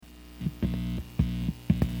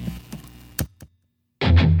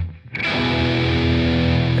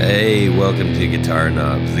Hey, welcome to Guitar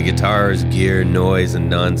Knobs, the guitars, gear, noise, and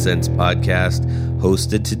nonsense podcast,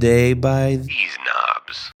 hosted today by these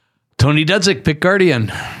knobs. Tony Dudzik, Pick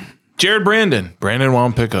Guardian. Jared Brandon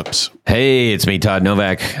Wong Pickups. Hey, it's me, Todd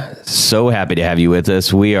Novak. So happy to have you with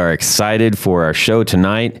us. We are excited for our show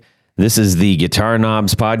tonight. This is the Guitar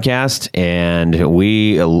Knobs podcast, and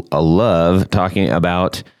we love talking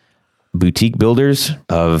about boutique builders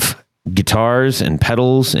of guitars and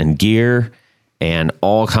pedals and gear and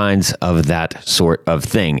all kinds of that sort of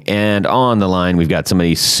thing. And on the line, we've got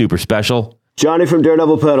somebody super special. Johnny from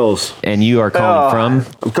Daredevil Pedals. And you are calling from?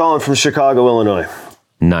 I'm calling from Chicago, Illinois.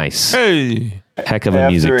 Nice. Hey. Heck of a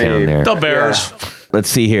music town there. The Bears. Yeah. Let's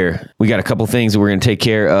see here. We got a couple things that we're going to take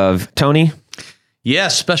care of. Tony?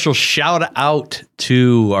 Yes, special shout out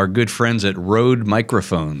to our good friends at Rode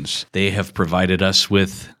Microphones. They have provided us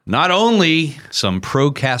with not only some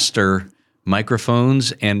Procaster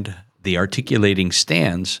microphones and the articulating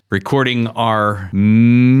stands, recording our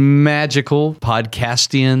magical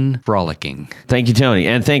podcastian frolicking. Thank you, Tony.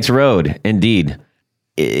 And thanks, Rode. Indeed.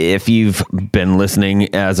 If you've been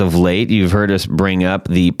listening as of late, you've heard us bring up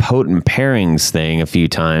the Potent Pairings thing a few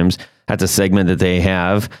times. That's a segment that they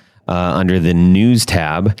have under the news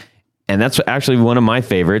tab. And that's actually one of my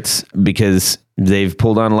favorites because they've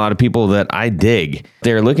pulled on a lot of people that I dig.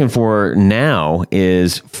 They're looking for now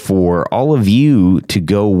is for all of you to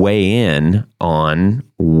go weigh in on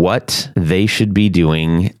what they should be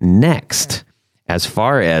doing next as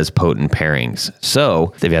far as Potent Pairings.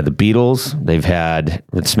 So they've had the Beatles, they've had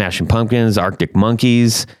Smashing Pumpkins, Arctic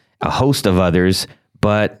Monkeys, a host of others,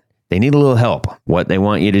 but they need a little help. What they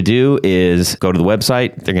want you to do is go to the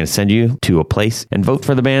website. They're going to send you to a place and vote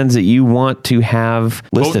for the bands that you want to have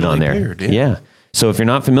listed on there. Paired, yeah. So if you're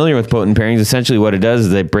not familiar with Potent Pairings, essentially what it does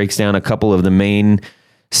is it breaks down a couple of the main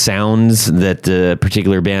sounds that the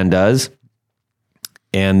particular band does.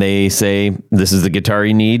 And they say, this is the guitar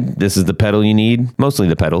you need. This is the pedal you need. Mostly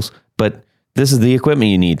the pedals. But this is the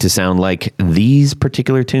equipment you need to sound like these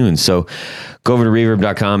particular tunes. So go over to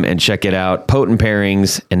reverb.com and check it out. Potent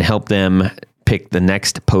Pairings, and help them pick the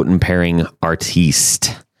next Potent Pairing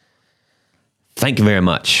artiste. Thank you very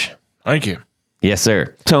much. Thank you. Yes,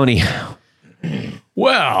 sir. Tony.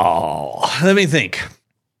 Well, let me think.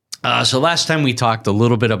 So last time we talked a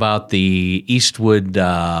little bit about the Eastwood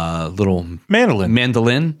little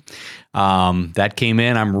mandolin. That came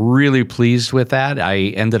in. I'm really pleased with that. I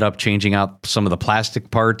ended up changing out some of the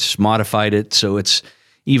plastic parts, modified it so it's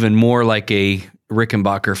even more like a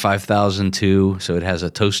Rickenbacker 5002. So it has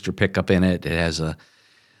a toaster pickup in it. It has a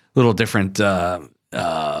little different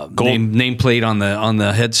nameplate on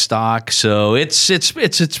the headstock. So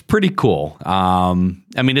it's pretty cool. I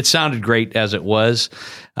mean, it sounded great as it was,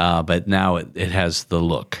 but now it has the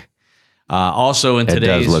look. Also in today's, it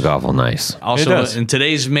does look awful nice. Also in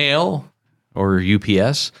today's mail or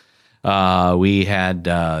UPS, we had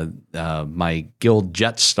my Guild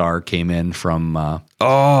Jetstar came in from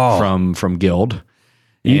Guild.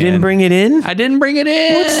 You didn't bring it in? I didn't bring it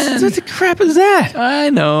in. What the crap is that? I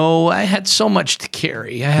know. I had so much to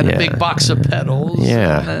carry. I had a big box of pedals.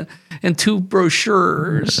 Yeah. And 2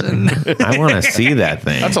 brochures. And I want to see that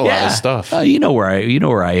thing. That's a lot of stuff. You know where I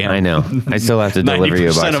am. I know. I still have to deliver you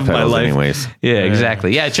a box of pedals anyways. Yeah,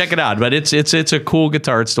 exactly. Yeah, check it out. But it's a cool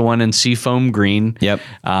guitar. It's the one in seafoam green. Yep.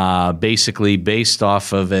 Basically based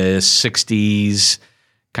off of a 60s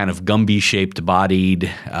kind of Gumby-shaped bodied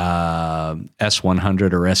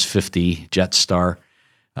S100 or S50 Jetstar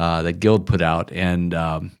that Guild put out. And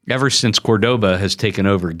ever since Cordoba has taken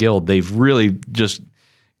over Guild, they've really just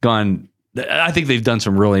gone... I think they've done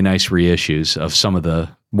some really nice reissues of some of the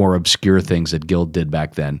more obscure things that Guild did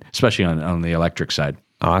back then, especially on the electric side.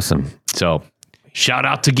 Awesome. So, shout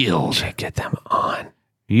out to Guild. Should get them on.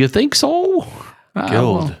 You think so?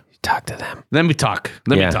 Guild. Talk to them. Let me talk.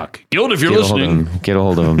 Let me talk. Guild, if you're listening. Get a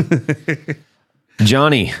hold of them.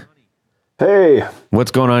 Johnny. Hey.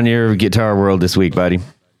 What's going on in your guitar world this week, buddy?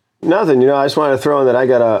 Nothing. I just wanted to throw in that I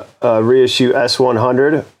got a reissue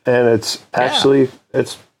S100, and it's actually,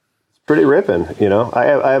 it's pretty ripping, I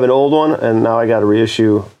have an old one, and now I got a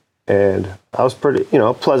reissue, and I was pretty,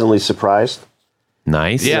 pleasantly surprised.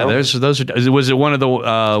 Nice. Yeah, those are. Was it one of the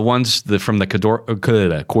ones from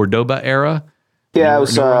the Cordoba era? Yeah, it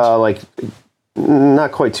was like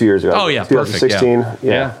not quite 2 years ago. Oh yeah, perfect. 2016.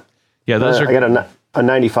 Yeah. Those are. I got a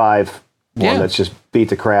 95 one that's just beat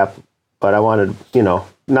the crap, but I wanted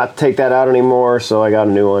not to take that out anymore, so I got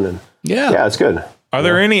a new one, and yeah, it's good. Are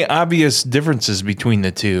there any obvious differences between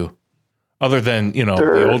the two, other than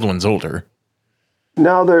the old one's older?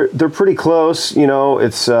 No, they're pretty close.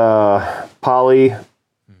 It's poly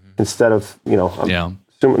instead of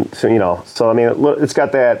So, I mean, it's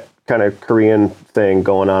got that kind of Korean thing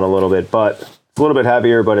going on a little bit, but it's a little bit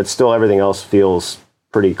heavier, but it's still, everything else feels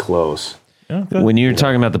pretty close. When you're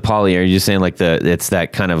talking about the poly, are you just saying like it's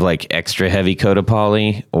that kind of like extra heavy coat of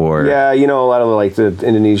poly, or a lot of like the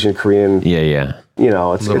Indonesian, Korean, yeah,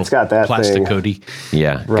 it's got that plastic thing. coaty.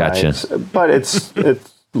 Yeah, Right. gotcha. But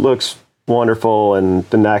it looks wonderful, and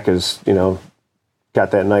the neck is,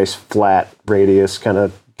 got that nice flat radius kind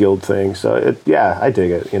of guild thing. So I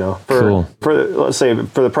dig it. Cool. For let's say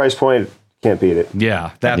for the price point, can't beat it.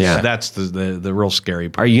 Yeah, that's the real scary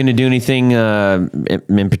part. Are you going to do anything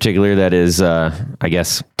in particular that is, I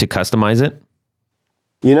guess, to customize it?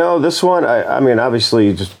 This one, I mean,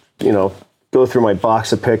 obviously, just go through my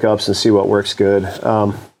box of pickups and see what works good.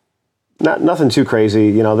 Nothing too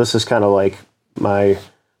crazy. This is kind of like my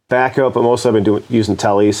backup, but mostly I've been using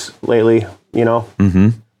Tellys lately. Mm-hmm.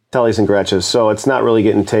 Tellys and Gretches, so it's not really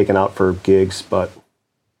getting taken out for gigs, but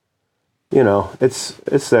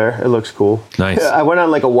it's there. It looks cool. Nice. I went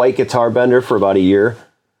on like a white guitar bender for about a year.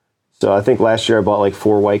 So I think last year I bought like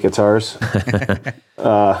 4 white guitars. And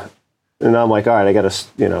I'm like, all right, I got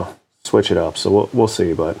to, switch it up. So we'll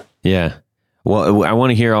see, but Yeah. Well, I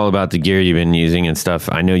want to hear all about the gear you've been using and stuff.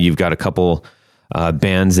 I know you've got a couple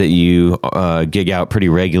bands that you gig out pretty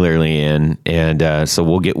regularly in, and so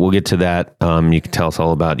we'll get to that. You can tell us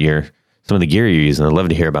all about some of the gear you're using. I'd love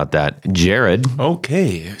to hear about that. Jared.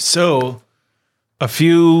 Okay, so a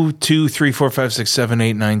few 2, 3, 4, 5, 6, 7,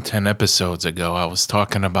 8, 9, 10 episodes ago, I was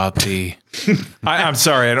talking about the. I'm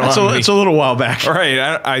sorry, I don't. It's a little while back. All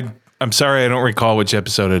right, I'm sorry, I don't recall which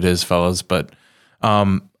episode it is, fellas, but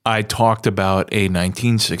I talked about a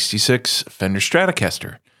 1966 Fender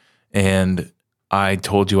Stratocaster, and I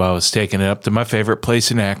told you I was taking it up to my favorite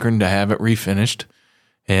place in Akron to have it refinished.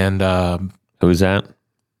 And Who's that?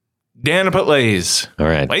 Dan up at Lay's. All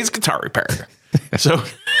right. Lay's Guitar Repair. So,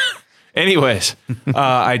 anyways,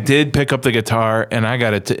 I did pick up the guitar, and I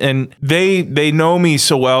got it. And they know me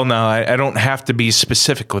so well now. I don't have to be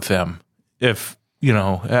specific with them. If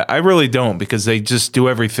I really don't, because they just do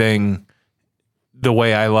everything the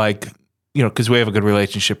way I like. Because we have a good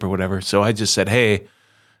relationship or whatever. So I just said, hey,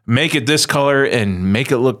 make it this color and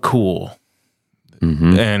make it look cool.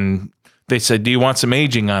 Mm-hmm. And they said, do you want some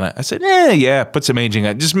aging on it? I said, yeah, put some aging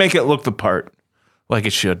on it. Just make it look the part like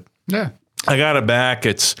it should. Yeah. I got it back.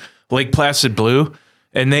 It's Lake Placid blue.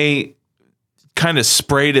 And they kind of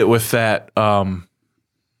sprayed it with that,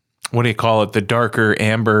 what do you call it? The darker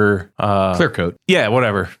amber. Clear coat. Yeah,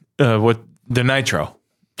 whatever. With the nitro.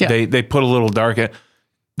 Yeah. They put a little dark.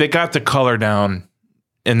 They got the color down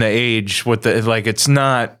in the age with it's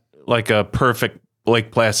not like a perfect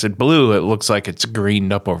Lake Placid blue. It looks like it's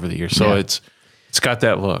greened up over the years. So it's got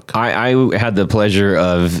that look. I had the pleasure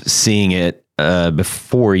of seeing it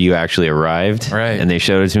before you actually arrived. Right. And they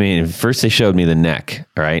showed it to me. And first they showed me the neck,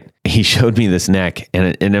 right? He showed me this neck,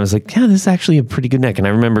 and I was like, yeah, this is actually a pretty good neck. And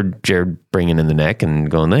I remember Jared bringing in the neck and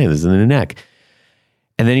going, hey, this is in the neck.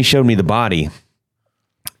 And then he showed me the body.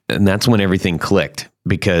 And that's when everything clicked,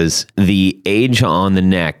 because the age on the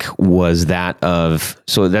neck was that of,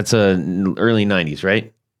 so that's early 90s,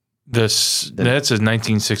 right? That's a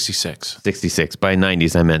 1966. 66. By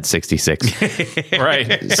 90s, I meant 66.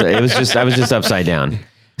 Right. So I was just upside down.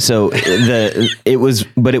 So it was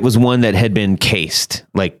one that had been cased,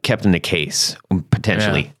 like kept in a case,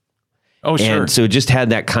 potentially. Yeah. Oh, sure. And so it just had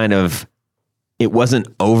that kind of, it wasn't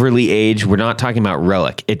overly aged. We're not talking about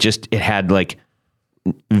relic. It had like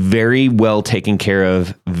very well taken care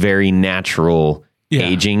of, very natural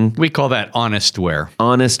aging. We call that honest wear.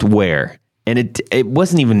 Honest wear. And it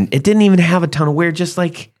didn't even have a ton of wear, just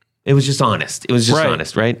like, it was just honest. It was just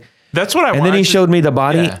honest, right? That's what I want. And then he showed me the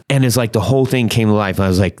body, and it's like the whole thing came to life. I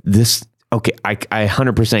was like, okay, I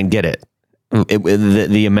 100% get it.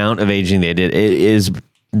 The amount of aging they did, it is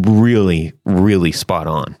really, really spot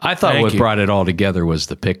on. I thought what brought it all together was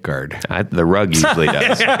the pick guard. The rug usually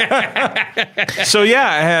does. So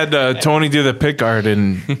I had Tony do the pick guard,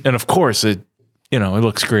 and of course it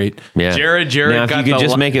looks great. Yeah. Jared now, if got you could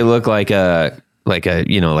just make it look like a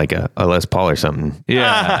Les Paul or something.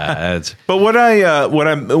 Yeah. But one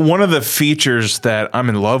of the features that I'm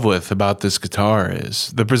in love with about this guitar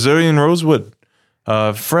is the Brazilian rosewood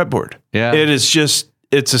fretboard. Yeah.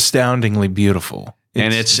 It's astoundingly beautiful.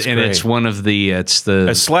 It's one of the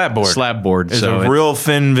slab board. Slab board. It's so a real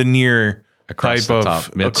thin veneer across type the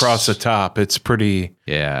of top. across the top. It's pretty.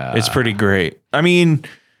 Yeah. It's pretty great. I mean,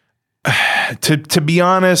 to be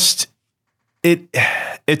honest,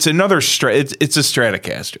 it's another it's a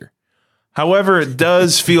Stratocaster. However, it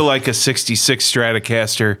does feel like a 66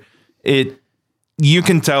 Stratocaster. you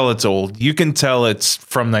can tell it's old. You can tell it's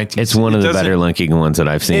from 19. It's one of the better looking ones that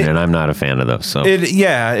I've seen, and I'm not a fan of those. So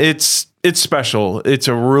it's special. It's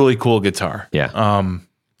a really cool guitar. Yeah.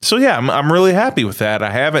 So yeah, I'm really happy with that.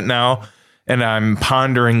 I have it now, and I'm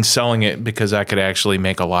pondering selling it because I could actually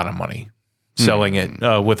make a lot of money selling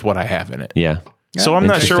it with what I have in it. Yeah. So I'm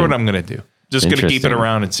not sure what I'm going to do. Just going to keep it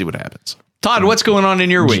around and see what happens. Todd, what's going on in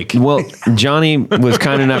your week? Well, Johnny was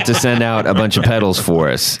kind enough to send out a bunch of pedals for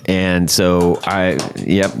us. And so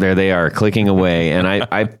there they are clicking away. And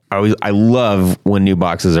I love when new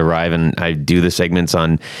boxes arrive, and I do the segments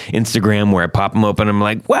on Instagram where I pop them open. And I'm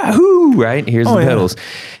like, wahoo, right? Here's the pedals.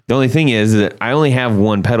 The only thing is that I only have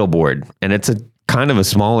one pedal board, and it's a kind of a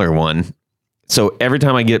smaller one. So every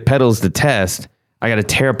time I get pedals to test, I got to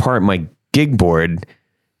tear apart my gig board,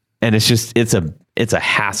 and it's a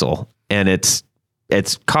hassle. And it's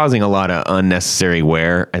causing a lot of unnecessary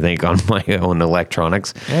wear, I think, on my own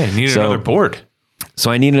electronics. Yeah, you need another board.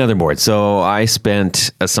 So I need another board. So I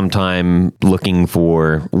spent some time looking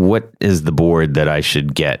for what is the board that I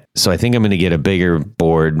should get. So I think I'm going to get a bigger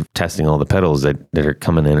board, testing all the pedals that are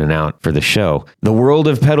coming in and out for the show. The world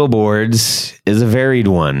of pedal boards is a varied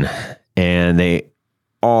one, and they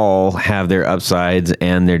all have their upsides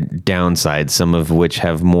and their downsides, some of which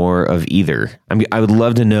have more of either. I mean, I would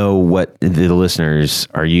love to know what the listeners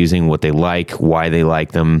are using, what they like, why they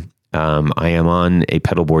like them. I am on a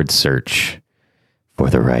pedal board search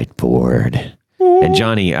for the right board. And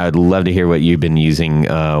Johnny, I'd love to hear what you've been using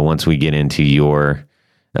once we get into your...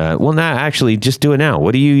 actually, just do it now.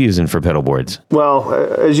 What are you using for pedal boards? Well,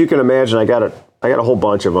 as you can imagine, I got a whole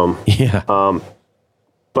bunch of them. Yeah.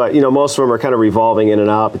 But, most of them are kind of revolving in and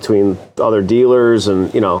out between other dealers and,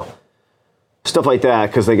 stuff like that,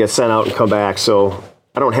 because they get sent out and come back. So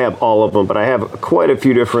I don't have all of them, but I have quite a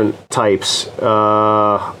few different types.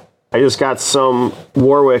 I just got some.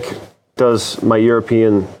 Warwick does my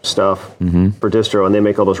European stuff for distro, and they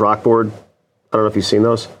make all those rock board. I don't know if you've seen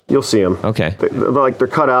those. You'll see them. Okay. They're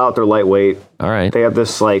cut out. They're lightweight. All right. They have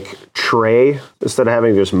this tray instead of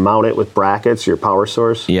having to just mount it with brackets, your power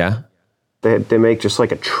source. Yeah. They make just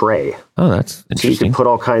like a tray. Oh, that's interesting. So you can put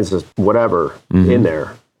all kinds of whatever in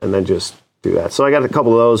there and then just do that. So I got a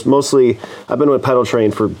couple of those. Mostly, I've been with Pedal Train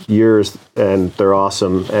for years, and they're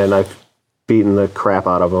awesome. And I've beaten the crap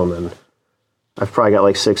out of them. And I've probably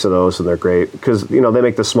got 6 of those, and they're great. Because, they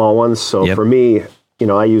make the small ones. So for me,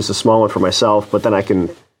 I use the small one for myself, but then I can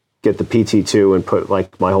get the PT2 and put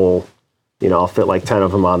my whole, I'll fit 10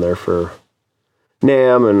 of them on there for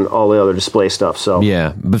NAMM and all the other display stuff. So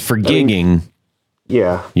yeah, but for gigging,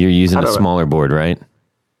 you're using a smaller board, right?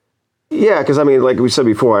 Yeah, because like we said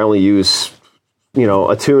before, I only use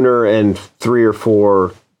a tuner and 3 or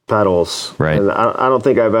 4 pedals, right? And I don't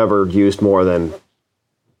think I've ever used more than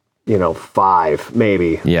 5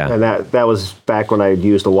 maybe. Yeah, and that was back when I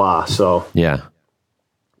used a wah. So yeah,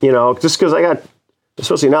 just because I got,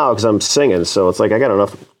 especially now because I'm singing, so it's I got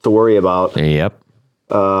enough to worry about. Yep.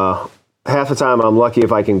 Half the time, I'm lucky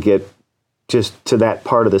if I can get just to that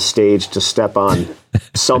part of the stage to step on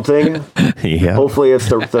something. Yeah. Hopefully, it's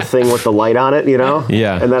the thing with the light on it,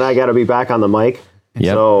 Yeah. And then I got to be back on the mic.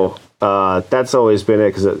 Yep. So that's always been it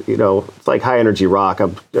because it's like high energy rock.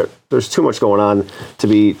 There's too much going on to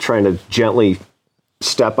be trying to gently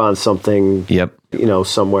step on something. Yep.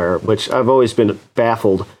 Somewhere, which I've always been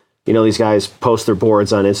baffled. These guys post their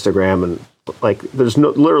boards on Instagram and there's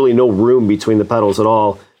literally no room between the pedals at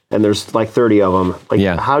all. And there's 30 of them.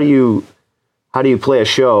 How do you play a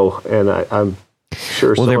show? And I'm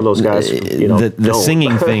sure some of those guys, the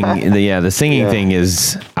singing thing. The singing thing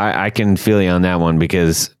is I can feel you on that one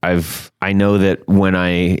because I know that when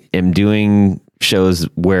I am doing shows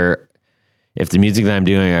where if the music that I'm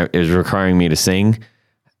doing is requiring me to sing,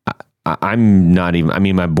 I'm not even. I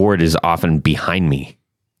mean, my board is often behind me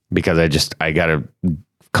because I got to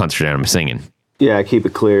concentrate on singing. Yeah, keep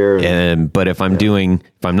it clear. But if I'm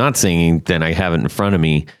not singing, then I have it in front of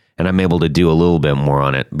me and I'm able to do a little bit more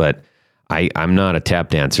on it. But I'm not a tap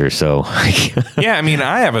dancer, so. Yeah, I mean,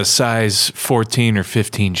 I have a size 14 or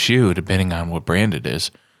 15 shoe, depending on what brand it is.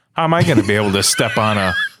 How am I going to be able to step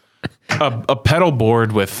on a pedal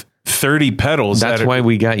board with 30 pedals? That's why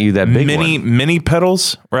we got you that big mini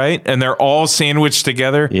pedals, right? And they're all sandwiched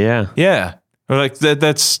together. Yeah. Yeah.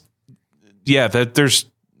 There's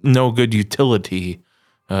no good utility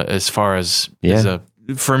as far as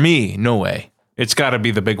for me, no way. It's got to be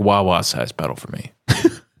the big wah-wah size pedal for me.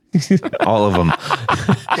 All of them.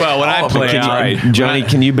 Well, when I play out, Johnny,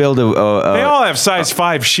 can you build a they all have size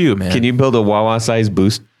 5 shoe, man. Can you build a wah-wah size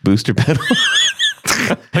booster pedal?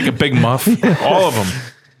 Like a big muff? All of them.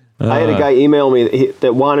 I had a guy email me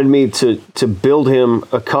that wanted me to build him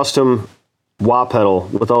a custom wah pedal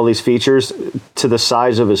with all these features to the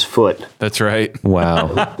size of his foot. That's right.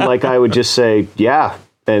 Wow. Like I would just say, yeah,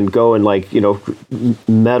 and go and like,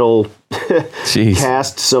 metal Jeez.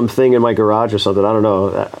 cast something in my garage or something. I don't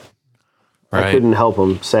know. I couldn't help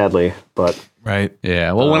him, sadly, but. Right.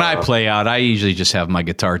 Yeah. Well, when I play out, I usually just have my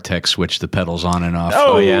guitar tech switch the pedals on and off.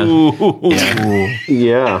 Oh, yeah.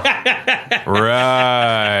 Yeah.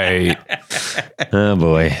 Right. Oh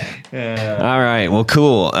boy. All right. Well,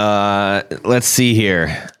 cool. Let's see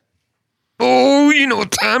here. Oh, you know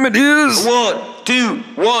what time it is. 1, 2,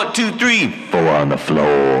 3. 4 on the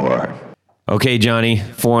floor. Okay, Johnny,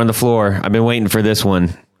 4 on the floor. I've been waiting for this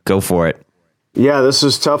one. Go for it. Yeah, this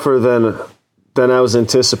is tougher than I was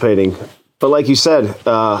anticipating. But like you said,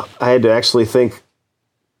 I had to actually think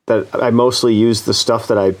that I mostly use the stuff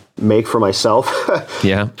that I make for myself.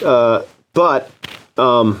 Yeah. But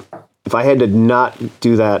if I had to not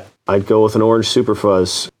do that, I'd go with an orange Super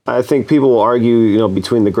Fuzz. I think people will argue,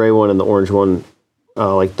 between the gray one and the orange one,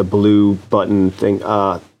 like the blue button thing.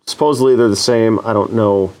 Supposedly they're the same. I don't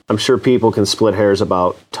know. I'm sure people can split hairs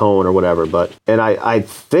about tone or whatever. And I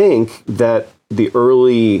think that the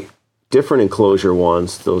early different enclosure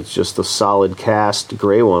ones, those just the solid cast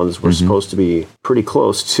gray ones, were supposed to be pretty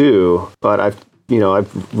close too. But I've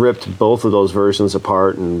ripped both of those versions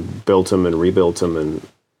apart and built them and rebuilt them and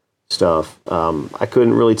stuff. I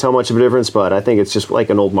couldn't really tell much of a difference, but I think it's just like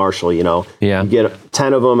an old Marshall, Yeah. You get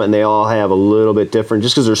 10 of them and they all have a little bit different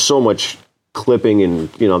just because there's so much clipping and,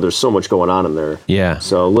 there's so much going on in there. Yeah.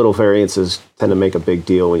 So little variances tend to make a big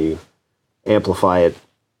deal when you amplify it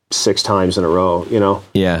 6 times in a row,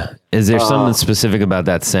 Yeah. Is there something specific about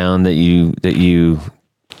that sound that you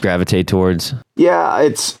gravitate towards? Yeah,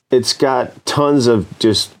 it's got tons of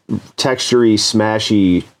just textury,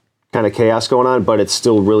 smashy kind of chaos going on, but it's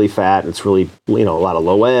still really fat. It's really, a lot of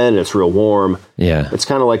low end. It's real warm. Yeah. It's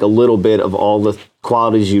kind of like a little bit of all the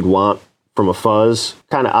qualities you'd want from a fuzz,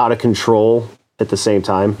 kind of out of control at the same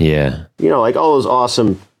time. Yeah. Like all those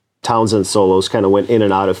awesome Townsend solos kind of went in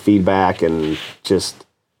and out of feedback and just,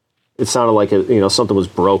 it sounded like something was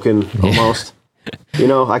broken almost.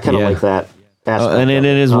 I kind of like that aspect. And it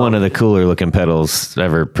is one of the cooler looking pedals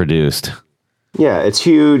ever produced. Yeah, it's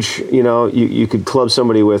huge. You could club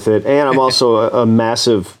somebody with it. And I'm also a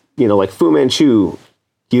massive, like Fu Manchu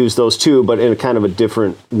used those too, but in a kind of a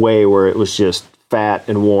different way where it was just fat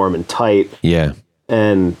and warm and tight. Yeah.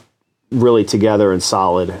 And really together and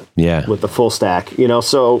solid. Yeah. With the full stack,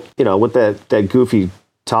 So, with that goofy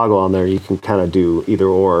toggle on there, you can kind of do either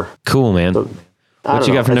or. Cool, man. So, what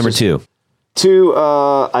you got for number 2? 2,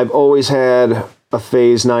 I've always had a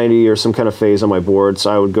Phase 90 or some kind of phase on my board,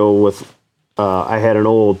 so I would go with, I had an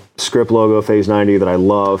old Script logo Phase 90 that I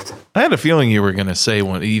loved. I had a feeling you were going to say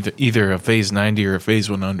one, either a Phase 90 or a Phase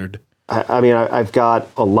 100. I've got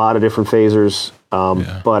a lot of different phasers,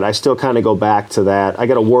 but I still kind of go back to that. I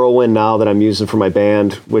got a Whirlwind now that I'm using for my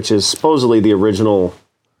band, which is supposedly the original,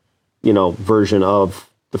 version of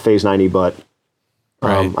the Phase 90, but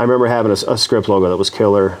I remember having a Script logo that was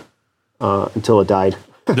killer until it died.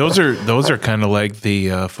 Those are kind of like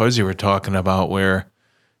the fuzz you were talking about, where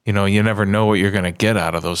you never know what you're going to get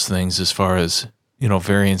out of those things as far as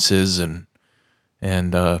variances and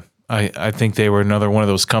I think they were another one of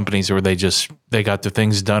those companies where they got their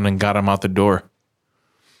things done and got them out the door.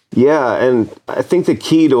 Yeah, and I think the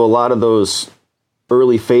key to a lot of those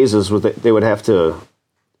early phases was that they would have to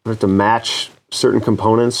match certain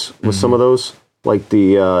components with some of those, like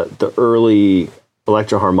the early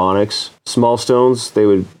Electro-Harmonics small stones. They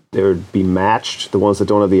would be matched, the ones that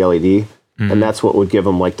don't have the LED, and that's what would give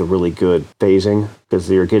them like the really good phasing, because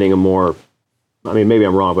you're getting a more, maybe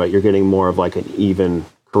I'm wrong, but you're getting more of like an even,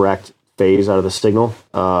 correct phase out of the signal.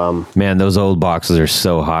 Man, those old boxes are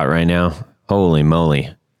so hot right now. Holy moly.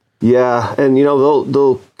 Yeah, and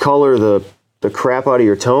they'll color the crap out of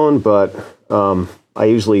your tone, but I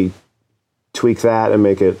usually tweak that and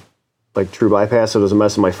make it like true bypass so it doesn't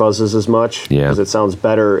mess with my fuzzes as much. Yeah. Because it sounds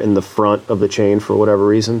better in the front of the chain for whatever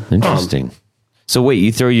reason. Interesting. So wait,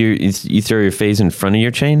 you throw your phase in front of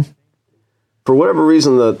your chain? For whatever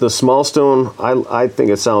reason, the small stone, I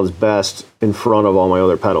think it sounds best in front of all my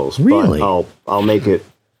other pedals. Really? But I'll make it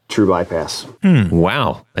true bypass.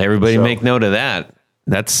 Wow. Everybody make note of that.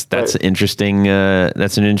 That's interesting.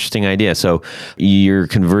 That's an interesting idea. So you're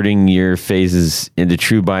converting your phases into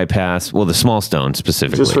true bypass. Well, the small stone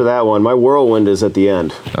specifically. Just for that one. My Whirlwind is at the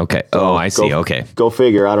end. Okay. So I see. Okay. Go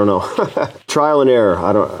figure. I don't know. Trial and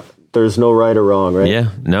error. There's no right or wrong, right?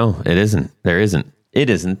 Yeah. No, it isn't. There isn't. It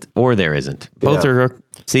isn't, or there isn't. Both are.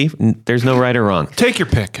 See, there's no right or wrong. Take your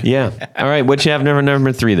pick. Yeah. All right. What you have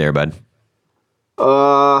number 3 there, bud?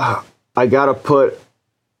 I gotta put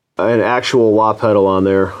an actual wah pedal on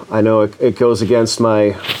there. I know it goes against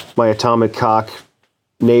my atomic cock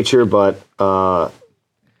nature, but I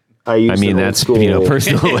use. I mean, that's school,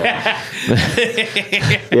 personal.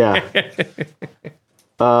 Yeah.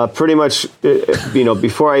 Pretty much,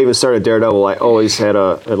 before I even started Daredevil, I always had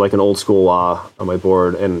an old school wah on my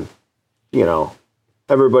board, and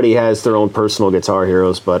everybody has their own personal guitar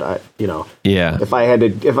heroes, but if I had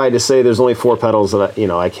to say there's only 4 pedals that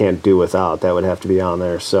I can't do without, that would have to be on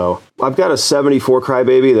there. So I've got a 74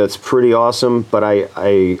 Crybaby that's pretty awesome, but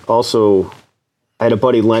I also had a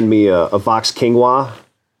buddy lend me a Vox King wah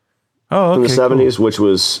from the 70s, which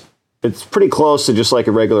it's pretty close to just like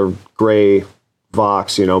a regular gray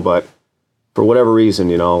Vox, but for whatever reason,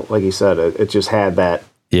 like you said, it just had that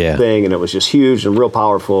thing, and it was just huge and real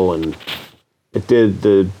powerful, and it did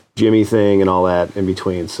the Jimmy thing and all that in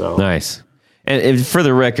between. So nice. And for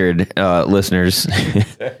the record, listeners,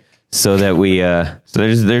 so that we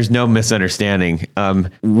there's no misunderstanding.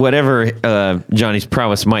 Whatever Johnny's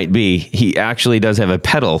prowess might be, he actually does have a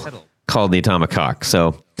pedal called the Atomic Cock.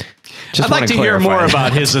 So I'd like to hear more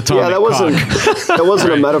about his atomic that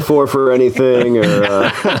wasn't a metaphor for anything. Or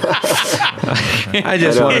I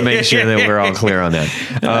just want to make sure that we're all clear on that.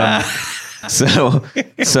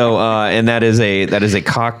 And that is a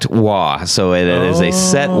cocked wah. So it is a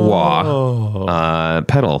set wah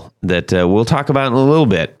pedal that we'll talk about in a little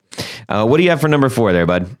bit. What do you have for number 4 there,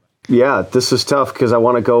 bud? Yeah, this is tough because I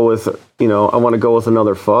want to go with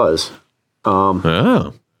another fuzz.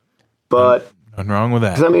 But nothing wrong with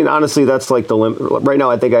that. I mean, honestly, that's like the limit. Right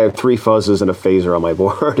now, I think I have 3 fuzzes and a phaser on my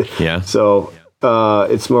board. Yeah. So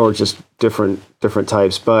it's more just different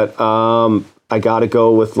types. But I got to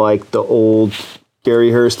go with like the old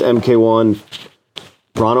Gary Hurst MK1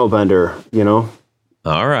 Bronto Bender.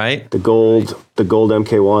 All right. The gold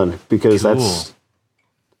MK1, because that's,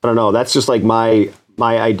 I don't know, that's just like my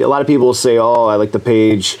idea. A lot of people will say, oh, I like the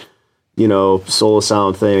Page, solo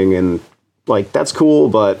sound thing, and like that's cool,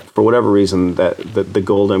 but for whatever reason, that the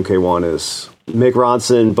gold MK1 is Mick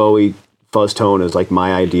Ronson Bowie fuzz tone is like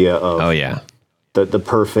my idea of the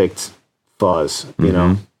perfect fuzz,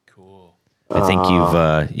 Cool. I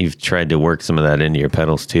think you've tried to work some of that into your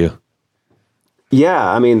pedals too.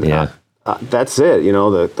 Yeah, I mean, that's it.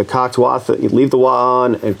 The cocked wah, you leave the wah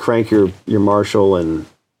on and crank your Marshall and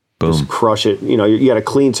boom, just crush it. You got a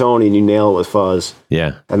clean tone and you nail it with fuzz.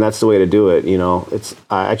 Yeah, and that's the way to do it.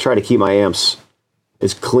 I try to keep my amps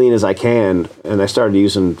as clean as I can, and I started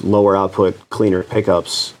using lower output, cleaner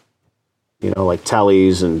pickups. Like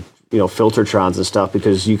Tellys and Filtertrons and stuff,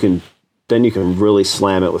 because you can really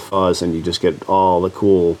slam it with fuzz, and you just get all the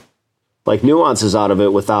cool like nuances out of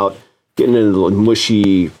it without getting into the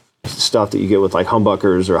mushy stuff that you get with like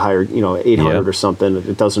humbuckers or higher, 800 or something.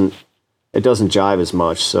 It doesn't jive as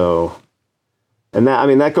much. So, and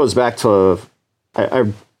that goes back to,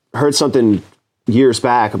 I heard something years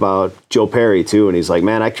back about Joe Perry too. And he's like,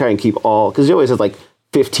 man, I try and keep cause he always has like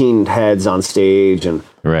 15 heads on stage and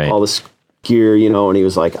all this gear, and he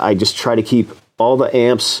was like, I just try to keep all the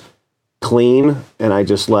amps clean, and I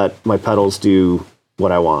just let my pedals do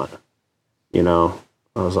what I want.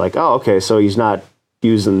 I was like, oh, okay. So he's not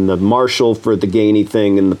using the Marshall for the gainy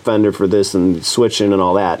thing and the Fender for this and switching and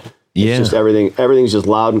all that. It's just everything's just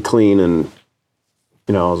loud and clean. And,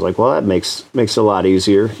 I was like, well, that makes it a lot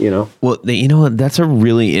easier, Well, that's a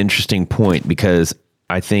really interesting point, because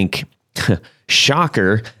I think,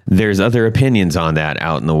 shocker, there's other opinions on that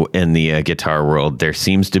out in the guitar world. There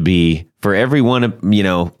seems to be, for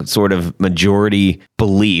everyone, sort of majority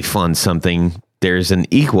belief on something, there's an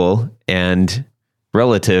equal and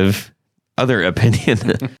relative other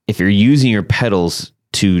opinion. If you're using your pedals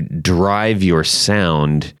to drive your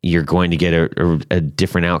sound, you're going to get a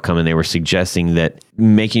different outcome. And they were suggesting that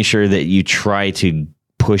making sure that you try to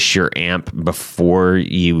push your amp before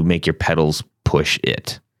you make your pedals push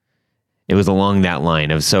it. It was along that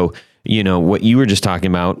line of, so, what you were just talking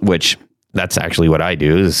about, which that's actually what I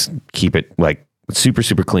do, is keep it like super,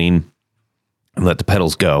 super clean and let the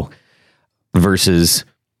pedals go, versus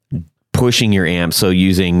pushing your amp. So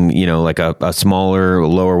using, like a smaller,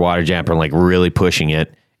 lower wattage amp, and like really pushing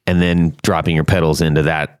it and then dropping your pedals into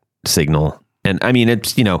that signal. And I mean,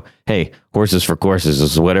 it's, hey, horses for courses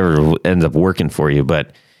is whatever ends up working for you,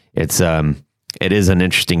 but it is an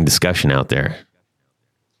interesting discussion out there.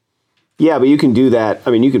 Yeah, but you can do that.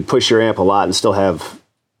 I mean, you can push your amp a lot and still have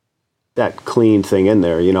that clean thing in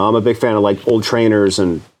there. I'm a big fan of like old trainers,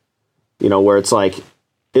 and, where it's like,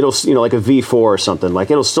 it'll, like a V4 or something,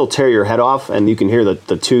 like it'll still tear your head off, and you can hear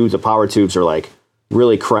the power tubes are like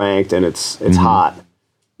really cranked, and it's hot,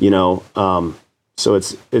 so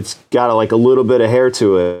it's got like a little bit of hair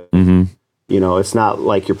to it, It's not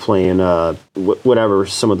like you're playing whatever,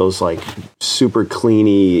 some of those like super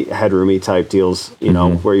cleany, headroomy type deals,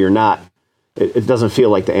 where you're not, it doesn't feel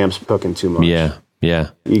like the amp's cooking too much. Yeah.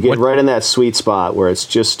 You get right in that sweet spot where it's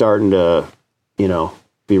just starting to,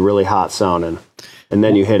 be really hot sounding. And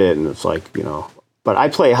then you hit it and it's like, but I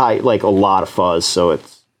play high, like a lot of fuzz. So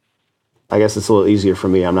I guess it's a little easier for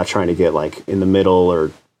me. I'm not trying to get like in the middle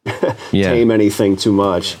or tame anything too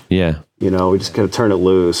much. Yeah. We just gotta turn it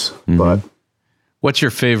loose. But what's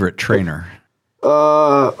your favorite trainer?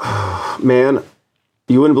 Man,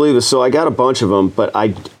 you wouldn't believe this. So I got a bunch of them, but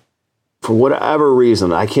for whatever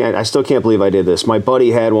reason, I still can't believe I did this. My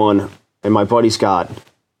buddy had one, and my buddy's got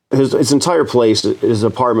his entire place, his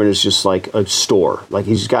apartment is just like a store. Like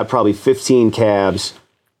he's got probably 15 cabs,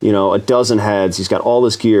 a dozen heads. He's got all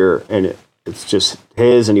this gear, and it's just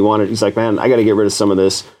his. And he's like, man, I got to get rid of some of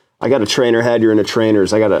this. I got a trainer head. You're into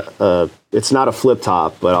trainers. I got it's not a flip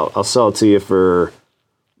top, but I'll sell it to you for,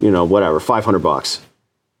 whatever, $500.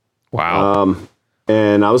 Wow.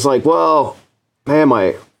 And I was like, well, man,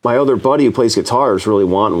 my other buddy who plays guitar is really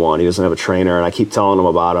wanting one. He doesn't have a trainer, and I keep telling him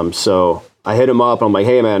about him. So I hit him up. I'm like,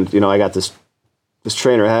 hey, man, I got this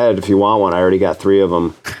trainer head. If you want one, I already got 3 of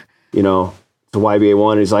them. The YBA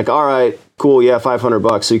one. And he's like, all right, cool, yeah,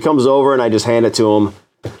 $500. So he comes over, and I just hand it to him,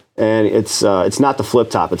 and it's not the flip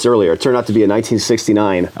top. It's earlier. It turned out to be a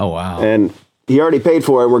 1969. Oh wow! And he already paid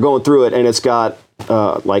for it. And we're going through it, and it's got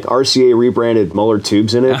like RCA rebranded Muller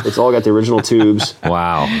tubes in it. It's all got the original tubes.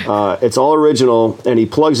 Wow. It's all original, and he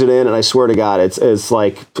plugs it in, and I swear to God, it's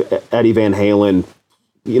like Eddie Van Halen,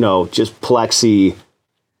 just plexi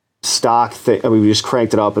stock thing. I mean, we just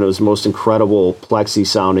cranked it up, and it was the most incredible plexi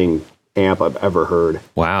sounding amp I've ever heard.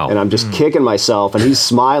 Wow. And I'm just kicking myself, and he's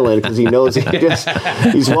smiling because he knows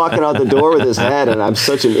he's walking out the door with his head, and I'm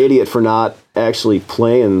such an idiot for not actually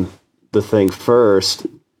playing the thing first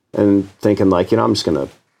and thinking like, I'm just going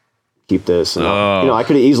to keep this. And, I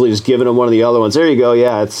could have easily just given him one of the other ones. There you go.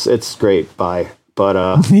 Yeah, it's great. Bye.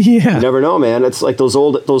 But you never know, man. It's like those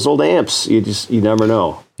old amps. You never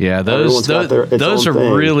know. Yeah, those are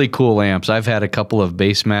really cool amps. I've had a couple of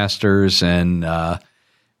Bassmasters and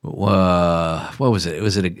what was it?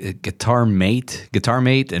 Was it a Guitar Mate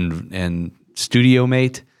and Studio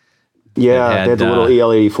Mate? Yeah, they had the little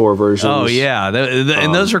EL84 versions. Oh yeah,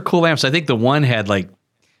 and those are cool amps. I think the one had like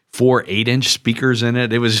 4 8-inch speakers in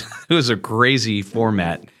it. It was a crazy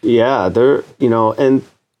format. Yeah, they're and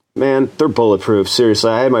man, they're bulletproof.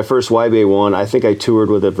 Seriously, I had my first YBA one. I think I toured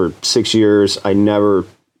with it for 6 years. I never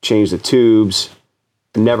changed the tubes.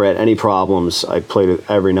 Never had any problems. I played it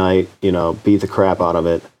every night. Beat the crap out of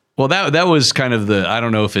it. Well, that was kind of I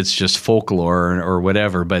don't know if it's just folklore or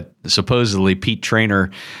whatever, but supposedly Pete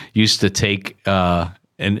Traynor used to take,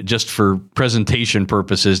 and just for presentation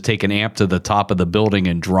purposes, take an amp to the top of the building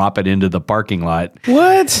and drop it into the parking lot.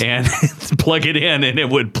 What? And plug it in and it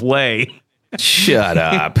would play. Shut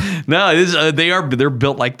up. No, they're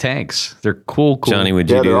built like tanks. They're cool. Johnny, would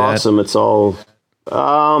you do they're that? Awesome. It's all...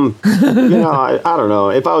 I don't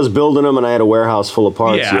know. If I was building them and I had a warehouse full of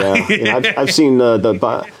parts, yeah. I've seen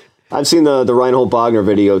the Reinhold Bogner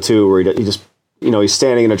video too, where he just, he's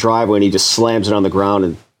standing in a driveway and he just slams it on the ground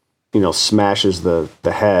and, smashes the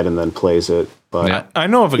head and then plays it. But I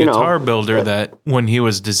know of a guitar builder that when he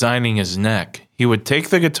was designing his neck, he would take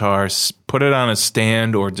the guitar, put it on a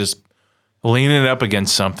stand or just lean it up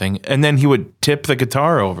against something, and then he would tip the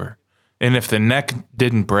guitar over. And if the neck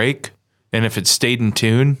didn't break, and if it stayed in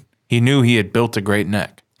tune, he knew he had built a great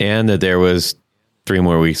neck. And that there was 3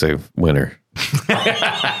 more weeks of winter.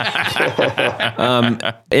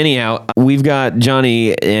 Anyhow, we've got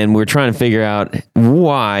Johnny, and we're trying to figure out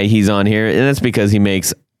why he's on here. And that's because he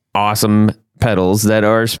makes awesome pedals that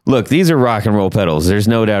are, look, these are rock and roll pedals. There's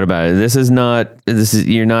no doubt about it.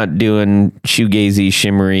 You're not doing shoegazy,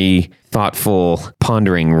 shimmery, thoughtful,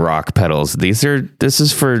 pondering rock pedals. This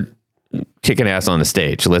is for kicking ass on the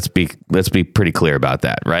stage. Let's be pretty clear about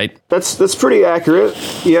that, right? That's pretty accurate.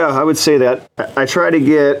 Yeah, I would say that. I try to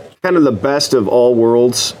get kind of the best of all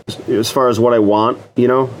worlds as far as what I want,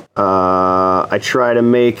 I try to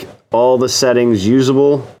make all the settings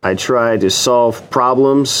usable. I try to solve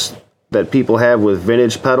problems that people have with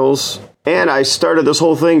vintage pedals. And I started this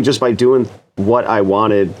whole thing just by doing what I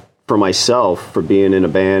wanted for myself for being in a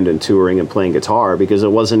band and touring and playing guitar, because it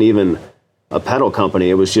wasn't even a pedal company.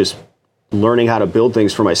 It was just learning how to build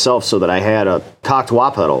things for myself so that I had a cocked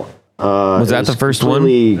wah pedal. Was that the first one?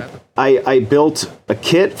 I built a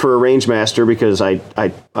kit for a Rangemaster because I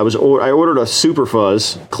ordered a Super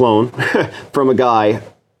Fuzz clone from a guy,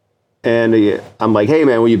 and I'm like, hey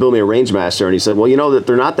man, will you build me a Rangemaster? And he said, well, that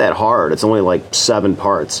they're not that hard. It's only like 7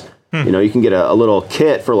 parts. You know, you can get a little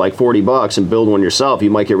kit for like $40 and build one yourself. You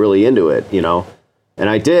might get really into it, you know. And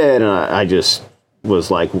I did, and I just was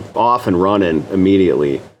like off and running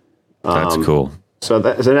immediately. That's cool. So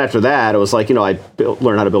then after that, it was like, you know, I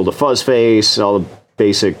learned how to build a fuzz face, all the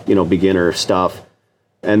basic, you know, beginner stuff.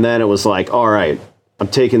 And then it was like, all right, I'm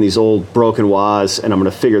taking these old broken wahs and I'm going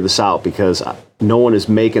to figure this out because no one is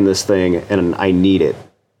making this thing and I need it.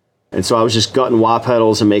 And so I was just gutting wah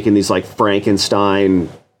pedals and making these like Frankenstein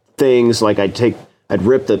things. Like I'd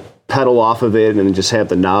rip the pedal off of it and just have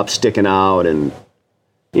the knob sticking out, and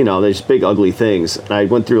you know, there's big ugly things. And I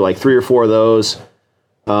went through like 3 or 4 of those.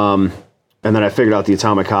 And then I figured out the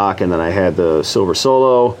Atomic Hawk, and then I had the Silver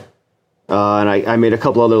Solo. And I made a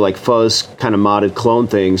couple other like fuzz kind of modded clone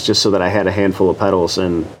things just so that I had a handful of pedals.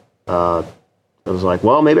 And I was like,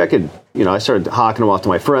 well, maybe I could, you know, I started hawking them off to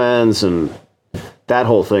my friends and that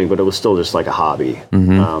whole thing, but it was still just like a hobby.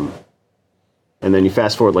 And then you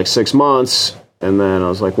fast forward like 6 months, and then I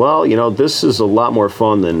was like, well, you know, this is a lot more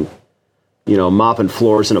fun than, you know, mopping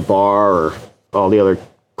floors in a bar or all the other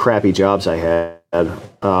crappy jobs I had.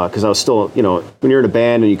 Because I was still, you know, when you're in a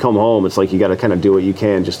band and you come home, it's like you got to kind of do what you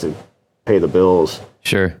can just to pay the bills,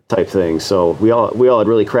 Sure. type thing. So we all had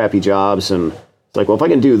really crappy jobs, and it's like, well, if I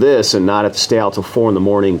can do this and not have to stay out till 4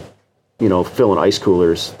 a.m, you know, filling ice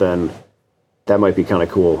coolers, then that might be kind of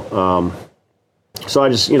cool. So I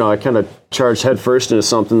just, you know, I kind of charged headfirst into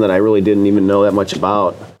something that I really didn't even know that much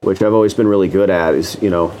about, which I've always been really good at, is, you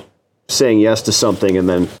know, saying yes to something and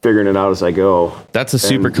then figuring it out as I go. That's a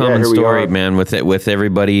super common story, man, with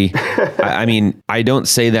everybody. I mean, I don't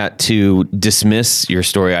say that to dismiss your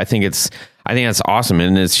story. I think that's awesome,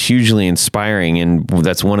 and it's hugely inspiring. And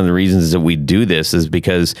that's one of the reasons that we do this, is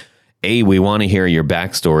because A, we want to hear your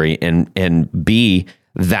backstory, and B,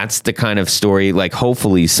 that's the kind of story, like,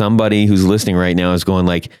 hopefully somebody who's listening right now is going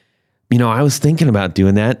like, you know, I was thinking about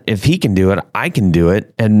doing that. If he can do it, I can do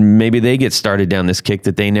it. And maybe they get started down this kick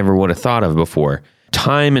that they never would have thought of before.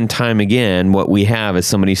 Time and time again, what we have is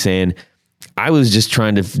somebody saying, I was just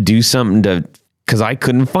trying to do something because I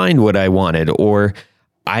couldn't find what I wanted, or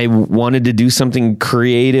I wanted to do something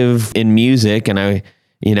creative in music, and I,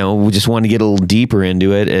 you know, just want to get a little deeper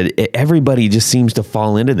into it. Everybody just seems to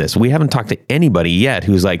fall into this. We haven't talked to anybody yet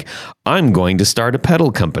who's like, I'm going to start a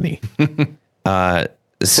pedal company.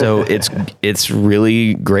 So it's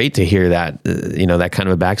really great to hear that, you know, that kind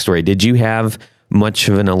of a backstory. Did you have much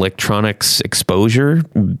of an electronics exposure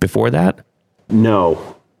before that?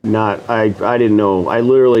 No, not. I didn't know. I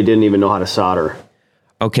literally didn't even know how to solder.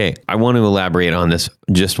 Okay, I want to elaborate on this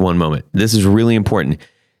just one moment. This is really important.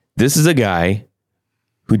 This is a guy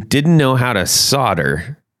who didn't know how to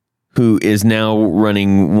solder, who is now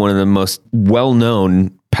running one of the most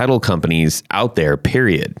well-known pedal companies out there,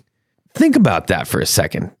 period. Think about that for a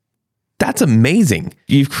second. That's amazing.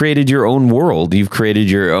 You've created your own world. You've created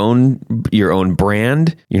your own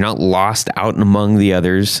brand. You're not lost out among the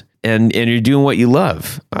others, and you're doing what you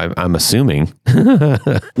love, I'm assuming.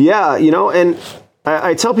 Yeah, you know, and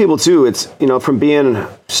I tell people too, it's, you know, from being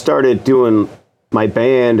started doing my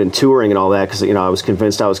band and touring and all that, because, you know, I was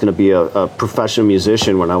convinced I was going to be a professional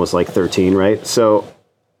musician when I was like 13, right? So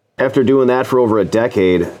after doing that for over a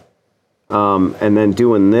decade, and then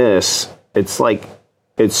doing this, it's like,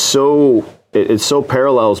 it so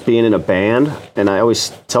parallels being in a band. And I always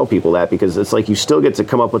tell people that, because it's like you still get to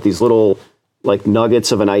come up with these little like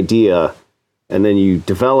nuggets of an idea, and then you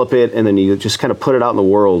develop it, and then you just kind of put it out in the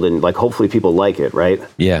world, and like hopefully people like it, right?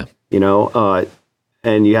 Yeah. You know,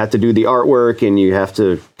 and you have to do the artwork, and you have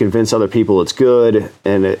to convince other people it's good,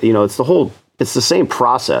 and you know, it's the same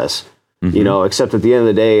process. Mm-hmm. You know, except at the end of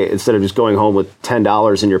the day, instead of just going home with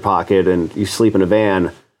 $10 in your pocket and you sleep in a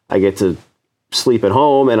van, I get to sleep at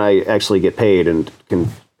home, and I actually get paid and can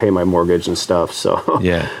pay my mortgage and stuff. So,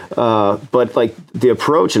 yeah. But like the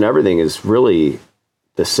approach and everything is really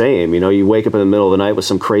the same. You know, you wake up in the middle of the night with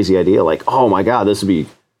some crazy idea, like, oh my God, this would be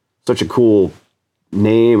such a cool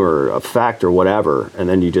name or effect or whatever. And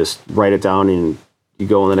then you just write it down and you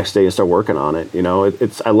go on the next day and start working on it. You know,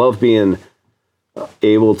 I love being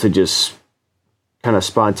able to just kind of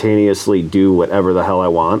spontaneously do whatever the hell I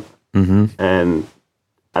want. Mm-hmm. And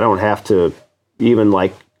I don't have to even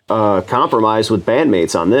like compromise with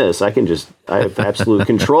bandmates on this. I have absolute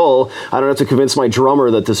control. I don't have to convince my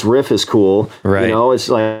drummer that this riff is cool. Right. You know, it's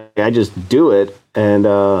like, I just do it. And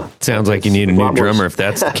sounds like you need a new drummer if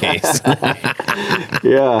that's the case.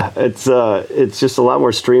 Yeah, it's just a lot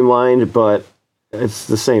more streamlined, but it's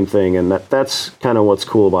the same thing, and that's kind of what's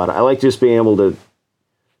cool about it. I like just being able to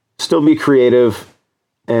still be creative,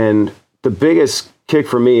 and the biggest kick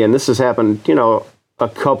for me, and this has happened, you know, a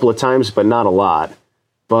couple of times, but not a lot,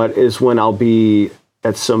 but is when I'll be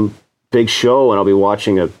at some big show and I'll be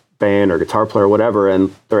watching a band or guitar player or whatever,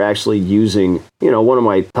 and they're actually using, one of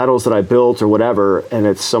my pedals that I built or whatever, and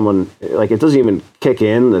it's someone, like, it doesn't even kick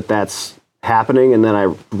in that that's happening, and then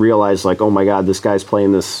I realize, like, oh my God, this guy's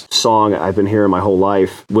playing this song I've been hearing my whole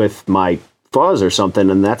life with my fuzz or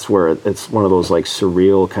something, and that's where it's one of those, like,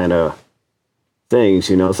 surreal kind of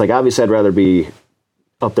things, It's like, obviously I'd rather be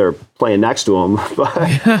up there playing next to him,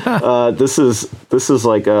 but this is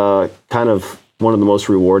like kind of one of the most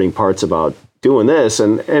rewarding parts about doing this,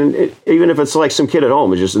 and even if it's like some kid at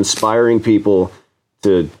home, it's just inspiring people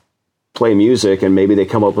to play music, and maybe they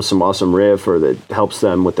come up with some awesome riff, or that helps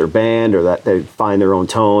them with their band, or that they find their own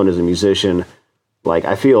tone as a musician. Like,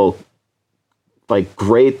 I feel like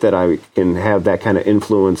great that I can have that kind of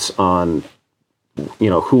influence on,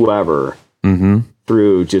 whoever,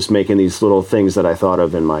 through just making these little things that I thought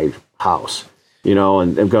of in my house, and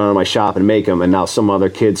going to my shop and make them, and now some other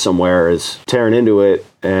kid somewhere is tearing into it,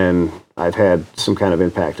 and I've had some kind of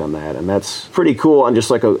impact on that, and that's pretty cool on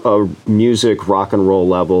just like a music rock and roll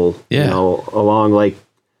level, along like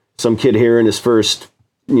some kid hearing his first,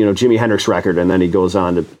 Jimi Hendrix record, and then he goes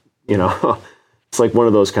on to, it's like one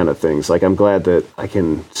of those kind of things. Like, I'm glad that I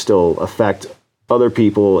can still affect other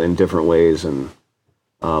people in different ways, and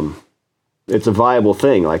it's a viable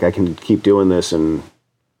thing. Like, I can keep doing this, and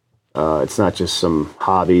it's not just some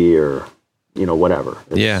hobby or, whatever.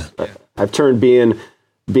 I've turned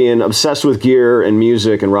being obsessed with gear and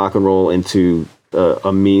music and rock and roll into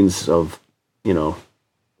a means of,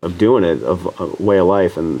 of doing it, of a way of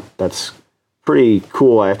life. And that's pretty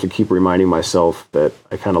cool. I have to keep reminding myself that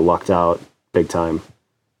I kind of lucked out big time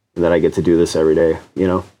and that I get to do this every day,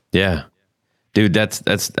 Yeah, dude,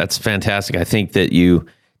 that's fantastic. I think that you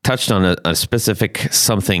touched on a specific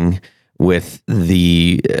something with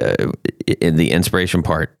the inspiration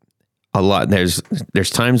part a lot. There's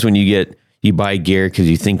times when you buy gear because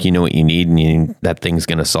you think you know what you need and that thing's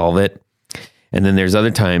going to solve it. And then there's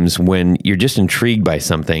other times when you're just intrigued by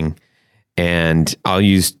something. And I'll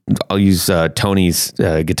use Tony's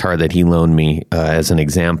guitar that he loaned me as an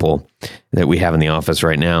example that we have in the office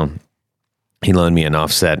right now. He loaned me an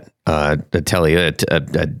offset, a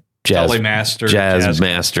jazz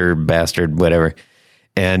master bastard, whatever.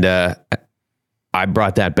 And I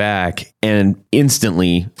brought that back, and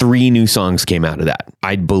instantly 3 new songs came out of that.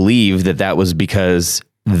 I believe that was because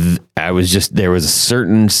there was a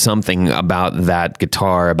certain something about that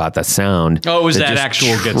guitar, about the sound. Oh, it was that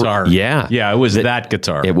actual guitar. Yeah. Yeah, it was that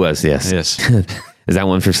guitar. It was, yes. Yes. Is that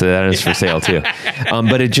one for sale? That is for sale too.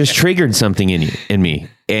 But it just triggered something in me.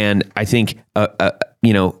 And I think,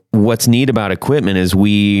 what's neat about equipment is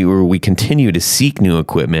we continue to seek new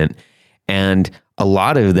equipment, and a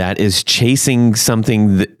lot of that is chasing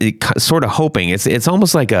something, sort of hoping. It's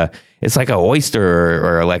almost like it's like a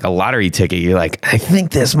oyster or like a lottery ticket. You're like, I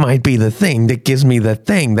think this might be the thing that gives me the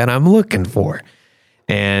thing that I'm looking for.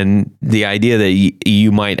 And the idea that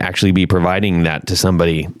you might actually be providing that to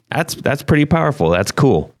somebody, that's pretty powerful. That's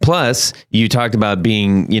cool. Plus, you talked about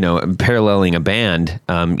being, paralleling a band.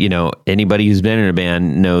 Anybody who's been in a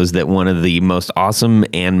band knows that one of the most awesome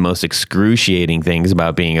and most excruciating things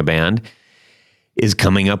about being a band is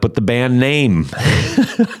coming up with the band name.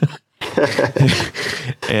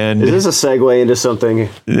 And is this a segue into something?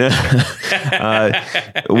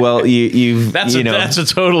 Well, you've that's a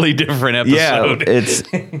totally different episode. Yeah,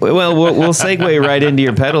 we'll segue right into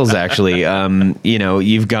your pedals. Actually,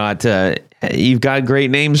 you've got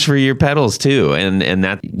great names for your pedals too, and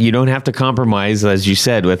that you don't have to compromise, as you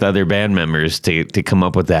said, with other band members to come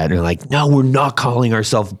up with that. And you're like, no, we're not calling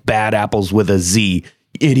ourselves Bad Apples with a Z,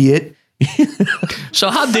 idiot.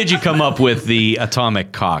 So how did you come up with the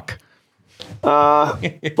atomic cock? Well,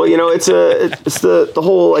 it's the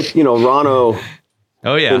whole, like, Rano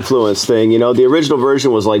influence thing. The original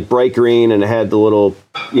version was like bright green and it had the little,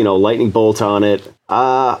 lightning bolt on it.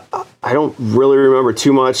 I don't really remember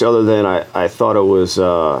too much other than I thought it was,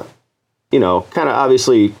 kind of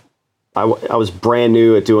obviously I was brand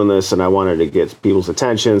new at doing this and I wanted to get people's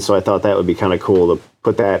attention. So I thought that would be kind of cool to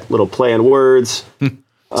put that little play on words.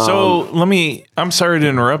 So I'm sorry to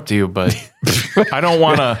interrupt you, but I don't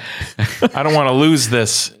want to lose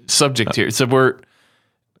this subject here. So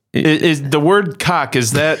is the word cock,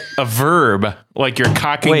 is that a verb? Like you're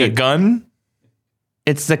cocking a gun?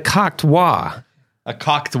 It's the cocktois. A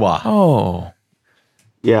cocktois. Oh.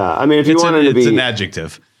 Yeah. I mean, if you wanted to be... It's an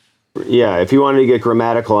adjective. Yeah. If you wanted to get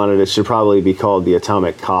grammatical on it should probably be called the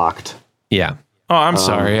atomic cocked. Yeah. Oh, I'm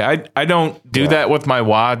sorry. I don't do that with my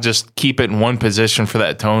wah. Just keep it in one position for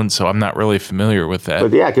that tone, so I'm not really familiar with that.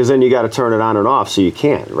 But yeah, because then you got to turn it on and off, so you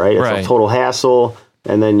can't, right? It's a total hassle.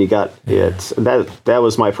 And then you got that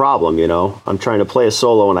was my problem, you know. I'm trying to play a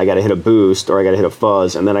solo and I got to hit a boost or I got to hit a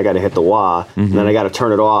fuzz and then I got to hit the wah and then I got to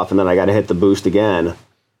turn it off and then I got to hit the boost again.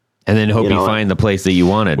 And then hope you find the place that you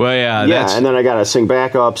wanted. Well, yeah, and then I got to sing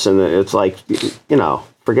backups and it's like, you know,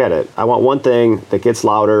 forget it. I want one thing that gets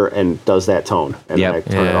louder and does that tone and then I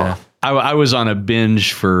turn it off. I was on a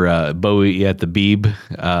binge for Bowie at the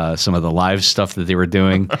Beeb, some of the live stuff that they were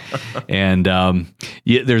doing. And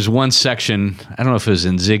there's one section, I don't know if it was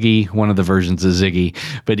in Ziggy, one of the versions of Ziggy,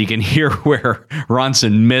 but you can hear where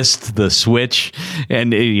Ronson missed the switch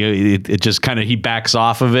and it just kind of, he backs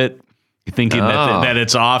off of it. Thinking that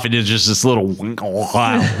it's off, and it's just this little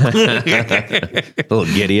little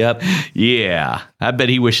giddy up. Yeah, I bet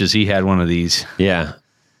he wishes he had one of these. Yeah,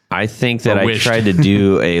 I think that I tried to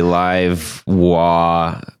do a live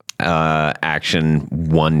wah action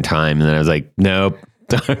one time, and then I was like, nope.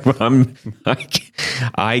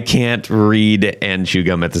 I can't read and chew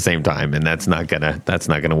gum at the same time, and that's not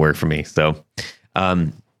gonna work for me. So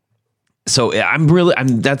that's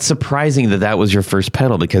surprising that was your first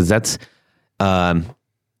pedal, because that's I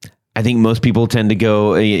think most people tend to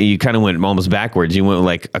go, you kind of went almost backwards. You went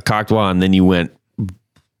like a cocked wah, and then you went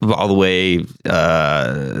all the way,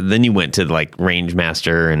 then you went to like range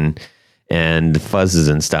master and fuzzes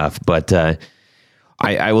and stuff. But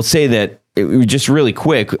I will say that just really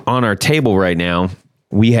quick, on our table right now,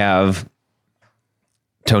 we have,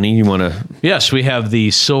 Tony, you want to? Yes, we have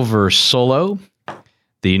the Silver Solo,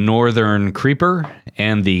 the Northern Creeper,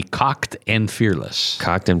 and the Cocked and Fearless.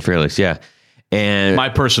 Cocked and Fearless, yeah. And my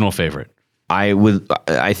personal favorite.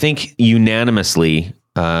 I think unanimously,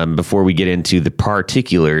 before we get into the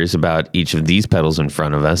particulars about each of these pedals in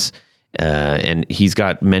front of us, and he's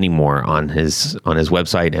got many more on his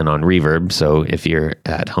website and on Reverb. So if you're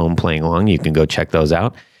at home playing along, you can go check those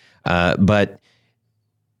out. But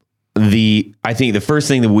I think the first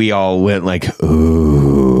thing that we all went like,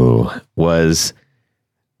 ooh, was,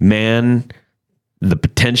 man, the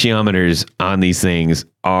potentiometers on these things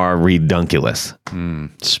are redunculous.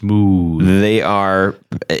 Smooth. They are,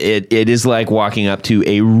 it is like walking up to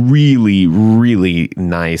a really, really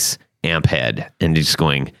nice amp head and just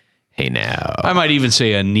going, hey now. I might even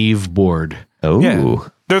say a Neve board. Oh. Yeah,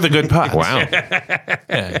 they're the good pots. Wow.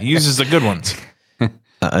 Yeah, he uses the good ones.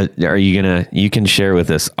 Are you can share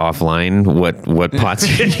with us offline what pots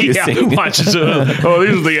you're using? Who watches these are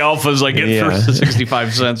the alphas I get for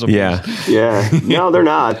 65 cents a piece. Yeah. No, they're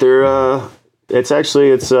not. They're, it's a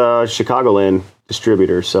Chicagoland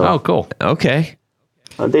distributor. So. Oh, cool. Okay.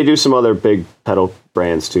 They do some other big pedal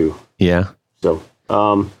brands too. Yeah. So,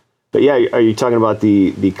 but yeah, are you talking about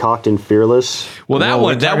the Cocked and Fearless? Well, that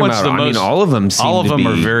one's the most. I mean, all of them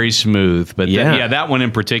are very smooth, but that one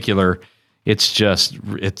in particular, it's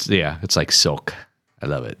like silk. I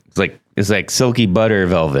love it. It's like silky butter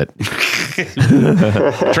velvet.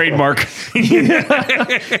 Trademark.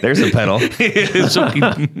 There's a pedal.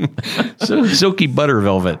 Silky butter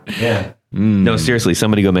velvet. Yeah. No, seriously,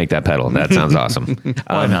 somebody go make that pedal. That sounds awesome.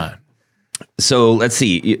 Why not? So let's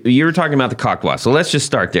see. You were talking about the cocked wah. So let's just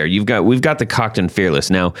start there. We've got the Cocked and Fearless.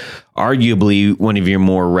 Now, arguably one of your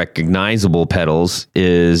more recognizable pedals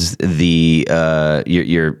is the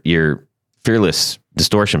your Fearless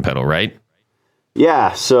distortion pedal, right?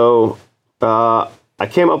 Yeah. So I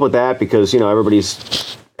came up with that because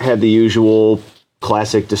everybody's had the usual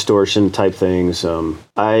classic distortion type things.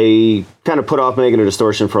 I kind of put off making a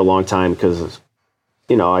distortion for a long time because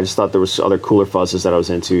I just thought there was other cooler fuzzes that I was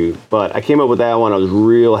into. But I came up with that one. I was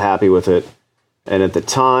real happy with it. And at the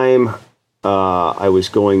time, I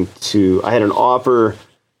had an offer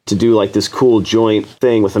to do like this cool joint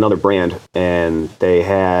thing with another brand. And they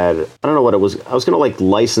had, I don't know what it was. I was going to like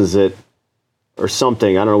license it or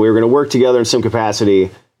something. I don't know. We were going to work together in some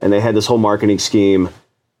capacity. And they had this whole marketing scheme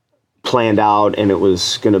planned out, and it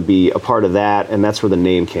was going to be a part of that. And that's where the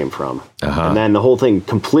name came from. And then the whole thing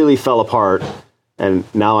completely fell apart. And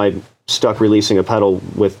now I'm stuck releasing a pedal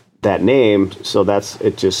with that name. So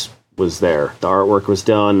it just was there. The artwork was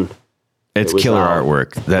done. It's killer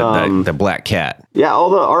artwork. The black cat. Yeah,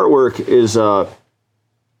 all the artwork is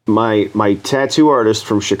my tattoo artist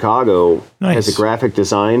from Chicago has a graphic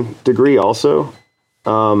design degree also.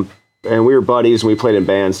 And we were buddies and we played in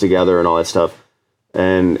bands together and all that stuff.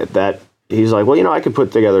 And he's like, well, I could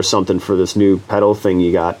put together something for this new pedal thing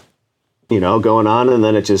you got, going on. And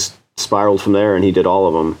then it just spiraled from there, and he did all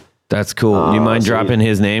of them. That's cool. Do you mind dropping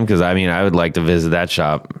his name? Because I would like to visit that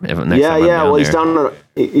shop next time. Well, he's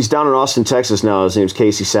down in Austin, Texas now. His name's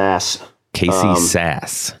Casey Sass. Casey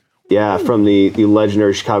Sass. Yeah, from the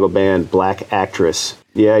legendary Chicago band Black Actress.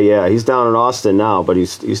 Yeah. He's down in Austin now, but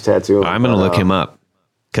he's tattooing. I'm gonna look him up.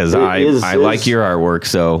 Because I like your artwork,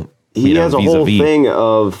 so he has a whole thing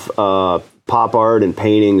of pop art and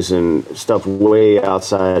paintings and stuff way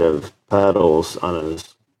outside of pedals on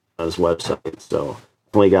his website. So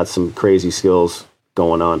definitely got some crazy skills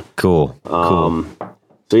going on. Cool.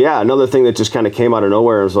 So yeah, another thing that just kind of came out of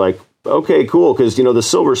nowhere was like, okay, cool, because the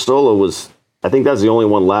Silver Solo was, I think that's the only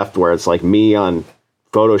one left where it's like me on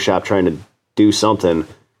Photoshop trying to do something,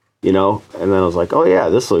 and then I was like, oh yeah,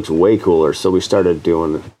 this looks way cooler. So we started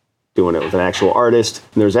doing it with an actual artist,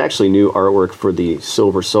 and there's actually new artwork for the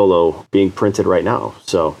Silver Solo being printed right now.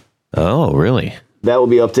 So oh, really? That will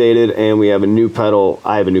be updated, and we have a new pedal.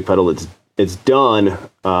 I have a new pedal it's done.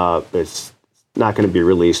 It's not going to be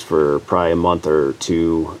released for probably a month or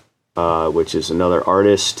two, which is another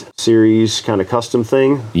artist series kind of custom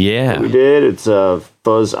thing. Yeah, we did. It's a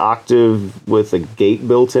fuzz octave with a gate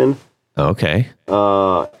built in. Okay.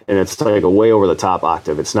 And it's like a way over the top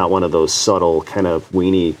octave. It's not one of those subtle kind of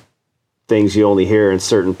weenie things you only hear in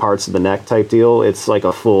certain parts of the neck type deal. It's like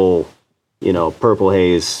a full, Purple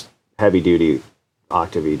Haze heavy duty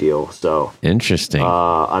octave deal. So interesting.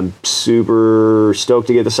 I'm super stoked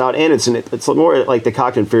to get this out, and it's more like the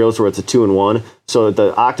Cocked Inferiors where it's a 2-in-1. So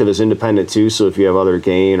the octave is independent too. So if you have other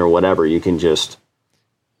gain or whatever, you can just.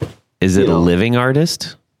 Is it a living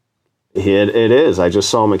artist? It is. I just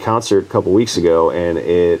saw him in concert a couple weeks ago, and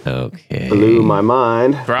it blew my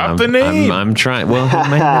mind. Drop the name. I'm trying. Well, he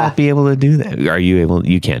might not be able to do that. Are you able?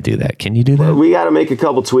 You can't do that. Can you do that? We got to make a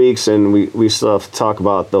couple tweaks, and we still have to talk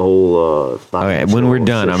about the whole. Okay, when we're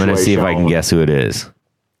done, I'm going to see if I can guess who it is.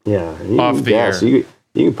 Yeah, off the air.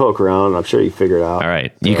 You can poke around. I'm sure you figure it out. All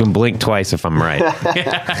right. You can blink twice if I'm right.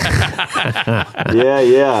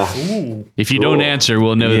 Yeah. Ooh, if you don't answer,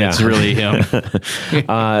 we'll know that's really him.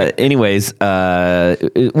 Anyways,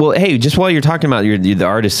 well, hey, just while you're talking about the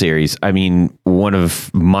artist series, I mean, one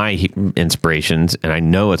of my inspirations, and I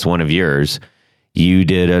know it's one of yours, you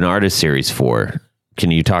did an artist series for.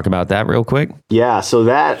 Can you talk about that real quick? Yeah. So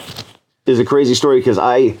that is a crazy story because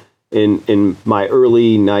in my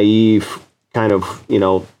early naive kind of,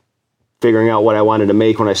 figuring out what I wanted to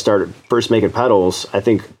make when I started first making pedals, I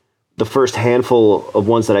think the first handful of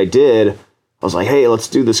ones that I did, I was like, hey, let's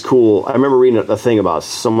do this cool. I remember reading a thing about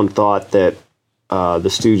someone thought that the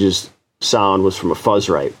Stooges sound was from a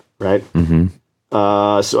Fuzzrite, right? Mm-hmm.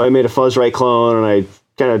 So I made a Fuzzrite clone, and I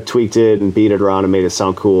kind of tweaked it and beat it around and made it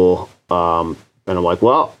sound cool. And I'm like,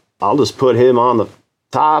 well, I'll just put him on the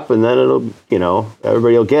top, and then it'll,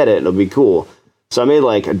 everybody will get it, and it'll be cool. So I made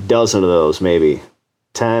like a dozen of those, maybe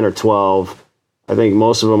 10 or 12. I think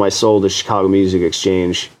most of them I sold to Chicago Music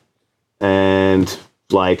Exchange. And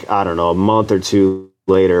like, I don't know, a month or two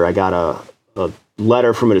later, I got a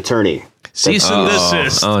letter from an attorney. Cease and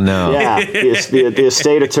desist. Oh, no. Yeah, the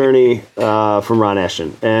estate attorney from Ron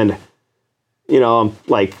Ashton. And, I'm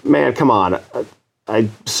like, man, come on. I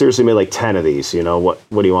seriously made like 10 of these, what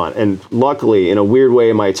do you want? And luckily, in a weird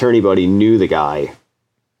way, my attorney buddy knew the guy.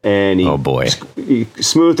 And he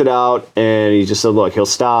smoothed it out, and he just said, look, he'll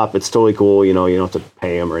stop. It's totally cool. You don't have to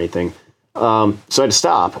pay him or anything. So I had to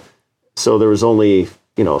stop. So there was only,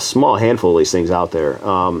 a small handful of these things out there.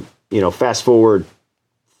 Fast forward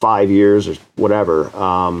 5 years or whatever.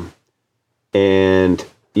 And,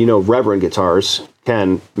 Reverend Guitars,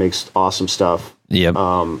 Ken makes awesome stuff. Yep.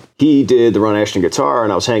 He did the Ron Ashton guitar,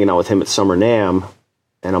 and I was hanging out with him at Summer NAMM.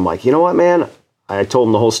 And I'm like, you know what, man? I told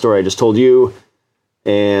him the whole story I just told you.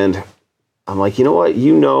 And I'm like, you know what?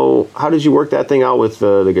 How did you work that thing out with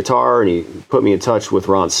the guitar? And he put me in touch with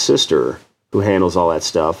Ron's sister, who handles all that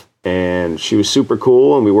stuff. And she was super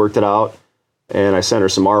cool, and we worked it out. And I sent her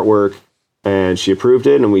some artwork, and she approved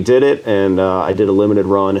it, and we did it. And I did a limited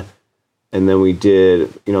run. And then we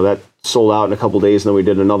did, that sold out in a couple of days. And then we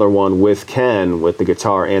did another one with Ken with the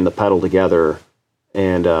guitar and the pedal together,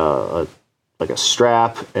 and like a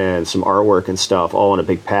strap and some artwork and stuff, all in a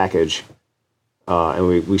big package.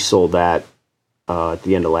 And we sold that at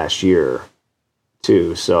the end of last year,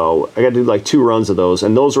 too. So I got to do like 2 runs of those.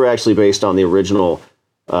 And those were actually based on the original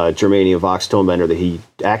Germania Vox tone bender that he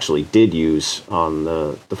actually did use on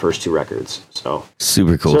the first 2 records. So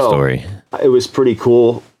super cool story. It was pretty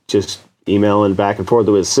cool just emailing back and forth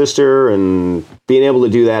with his sister and being able to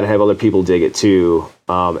do that and have other people dig it, too.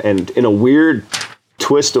 And in a weird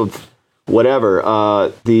twist of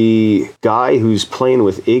whatever, the guy who's playing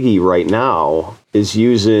with Iggy right now is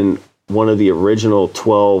using one of the original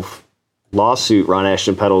 12 lawsuit Ron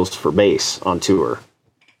Ashton pedals for bass on tour.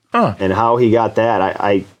 And how he got that,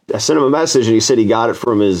 I sent him a message, and he said he got it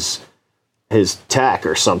from his tech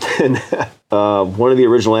or something. One of the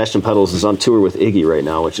original Ashton pedals is on tour with Iggy right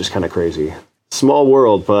now, which is kind of crazy. Small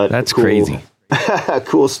world, but that's cool. Crazy.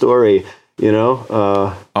 Cool story. You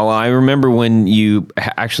know? I remember when you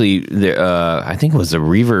actually, I think it was a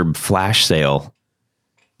Reverb flash sale,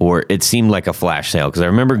 or it seemed like a flash sale, because I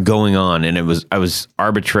remember going on and I was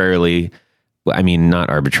arbitrarily, I mean, not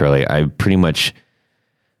arbitrarily, I pretty much,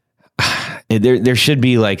 there should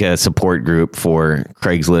be like a support group for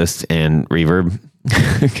Craigslist and Reverb.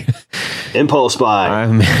 Impulse buy.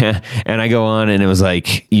 And I go on and it was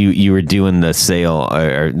like you were doing the sale,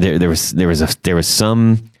 or there was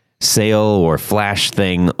some sale or flash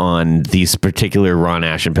thing on these particular Ron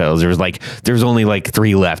Ashen pedals. There was only like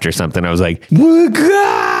 3 left or something. I was like, oh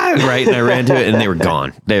God! Right, and I ran to it and they were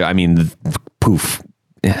gone. Poof.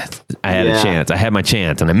 I had a chance. I had my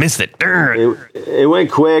chance and I missed it. It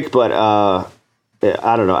went quick, but I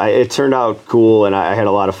don't know. It turned out cool, and I had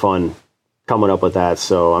a lot of fun coming up with that.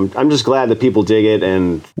 So I'm just glad that people dig it.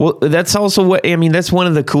 And well, that's also that's one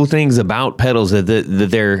of the cool things about pedals, that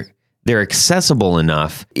they're accessible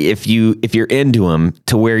enough if you're into them,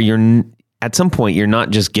 to where you're at some point you're not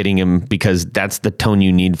just getting them because that's the tone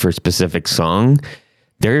you need for a specific song.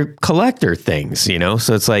 They're collector things,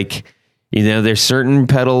 so it's like, there's certain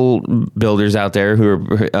pedal builders out there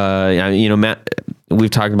who are, we've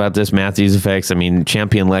talked about this, Matthews Effects,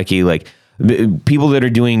 Champion Lecky, like people that are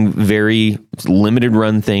doing very limited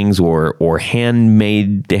run things or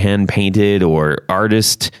handmade, hand painted, or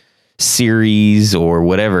artist series or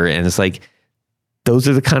whatever. And it's like, those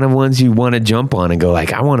are the kind of ones you want to jump on and go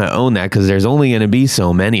like, I want to own that, because there's only going to be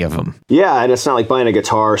so many of them. Yeah. And it's not like buying a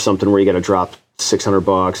guitar or something where you got to drop $600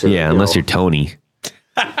 or, unless you're Tony.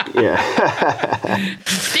 Yeah.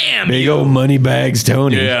 Damn, big old money bags,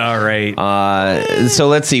 Tony. Yeah, all right. So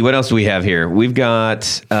let's see, what else do we have here? We've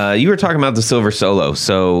got you were talking about the Silver Solo,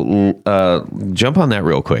 so jump on that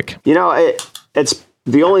real quick. It's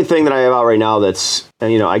the only thing that I have out right now that's,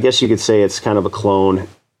 and I guess you could say it's kind of a clone.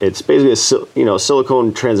 It's basically a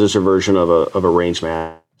silicone transistor version of a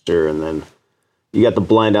Rangemaster, and then you got the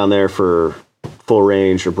blend on there for full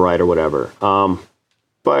range or bright or whatever.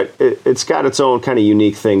 But it's got its own kind of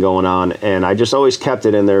unique thing going on, and I just always kept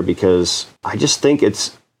it in there because I just think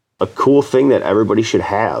it's a cool thing that everybody should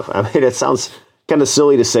have. It sounds kind of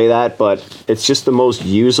silly to say that, but it's just the most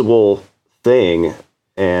usable thing,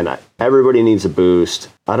 and everybody needs a boost.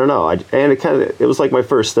 I don't know. It was like my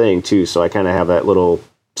first thing too, so I kind of have that little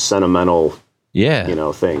sentimental,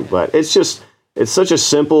 thing. But it's such a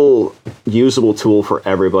simple, usable tool for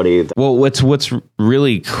everybody. Well, what's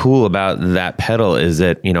really cool about that pedal is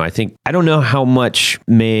that, I don't know how much,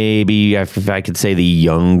 maybe if I could say the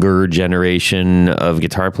younger generation of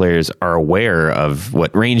guitar players are aware of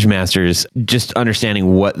what Rangemasters, just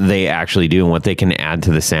understanding what they actually do and what they can add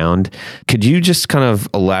to the sound. Could you just kind of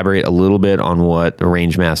elaborate a little bit on what a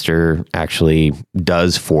Rangemaster actually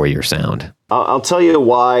does for your sound? I'll tell you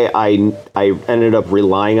why I ended up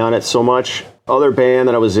relying on it so much. Other band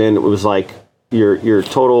that I was in, it was like your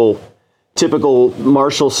total typical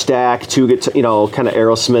Marshall stack, two guitar, kind of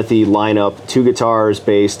Aerosmithy lineup, 2 guitars,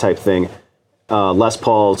 bass type thing, Les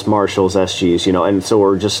Pauls, Marshalls, SGs, and so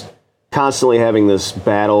we're just constantly having this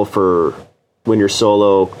battle for when your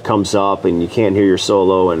solo comes up and you can't hear your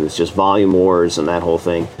solo, and it's just volume wars and that whole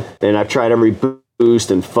thing. And I've tried every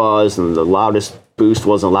boost and fuzz, and the loudest boost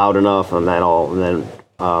wasn't loud enough, and that all. And then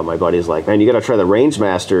my buddy's like, man, you got to try the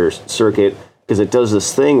Rangemaster circuit, because it does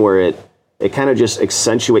this thing where it kind of just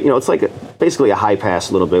accentuates, it's like basically a high pass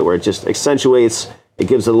a little bit, where it just accentuates, it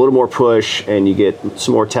gives it a little more push, and you get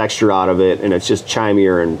some more texture out of it, and it's just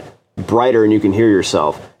chimier and brighter, and you can hear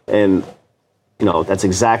yourself. And that's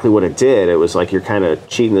exactly what it did. It was like you're kind of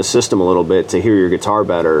cheating the system a little bit to hear your guitar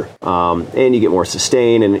better, and you get more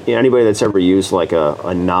sustain. And anybody that's ever used like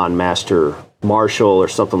a non-master Marshall or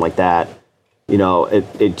something like that,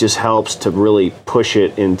 it just helps to really push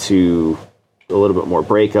it into a little bit more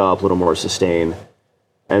breakup, a little more sustain.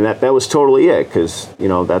 And that was totally it, because,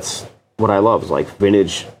 that's what I love, is like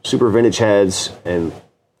super vintage heads and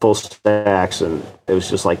full stacks. And it was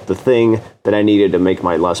just like the thing that I needed to make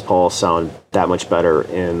my Les Paul sound that much better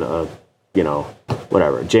in a,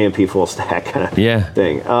 whatever, JMP full stack kind of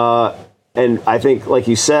thing. And I think, like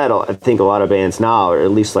you said, I think a lot of bands now, or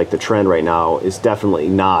at least like the trend right now, is definitely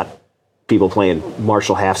not people playing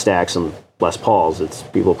Marshall half stacks and Les Pauls. It's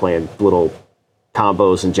people playing little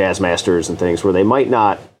combos and jazz masters and things where they might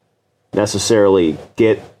not necessarily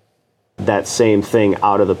get that same thing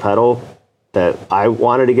out of the pedal that I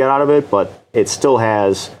wanted to get out of it, but it still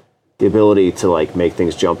has the ability to like make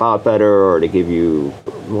things jump out better, or to give you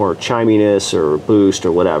more chiminess or boost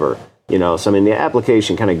or whatever, So the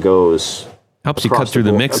application kind of goes, helps you cut through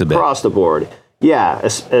the mix a bit across the board. Yeah,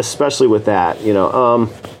 especially with that,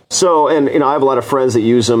 So, and I have a lot of friends that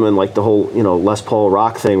use them, and like the whole Les Paul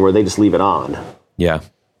rock thing where they just leave it on. Yeah,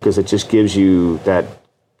 because it just gives you that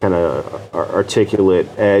kind of articulate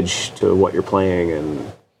edge to what you're playing,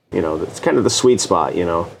 and it's kind of the sweet spot.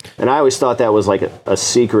 And I always thought that was like a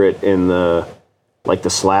secret in the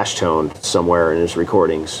slash tone somewhere in his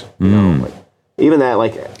recordings. Like, even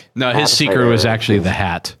that no, his secret was actually the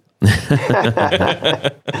hat.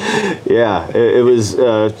 Yeah, it was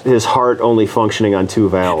his heart only functioning on 2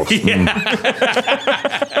 valves. Yeah.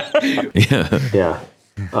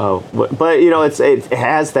 But it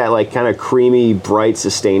has that like kind of creamy, bright,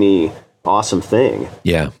 sustainy, awesome thing.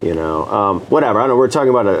 Yeah. Whatever. I don't know. We're talking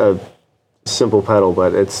about a simple pedal,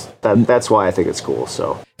 but that's why I think it's cool.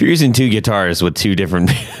 So if you're using 2 guitars with 2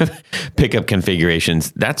 different pickup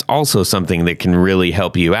configurations, that's also something that can really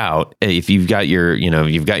help you out. If you've got your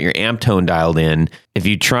amp tone dialed in, if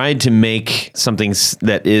you tried to make something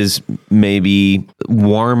that is maybe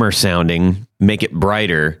warmer sounding, make it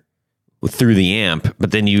brighter through the amp,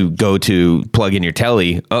 but then you go to plug in your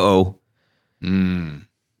telly,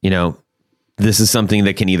 this is something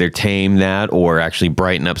that can either tame that or actually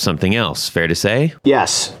brighten up something else. Fair to say?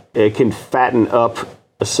 Yes, it can fatten up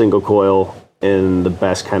a single coil in the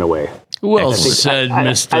best kind of way. Well said,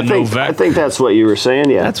 Mr. Novak. I think that's what you were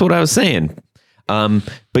saying. Yeah, that's what I was saying.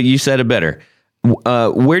 But you said it better.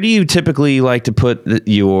 Where do you typically like to put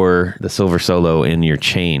the Silver Solo in your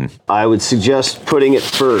chain? I would suggest putting it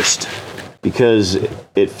first because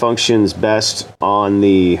it functions best on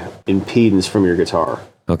the impedance from your guitar.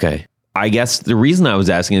 Okay. I guess the reason I was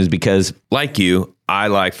asking is because, like you, I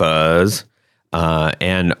like fuzz,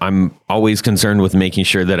 and I'm always concerned with making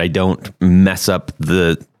sure that I don't mess up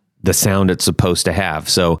the sound it's supposed to have.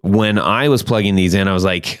 So when I was plugging these in, I was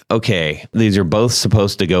like, okay, these are both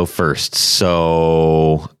supposed to go first.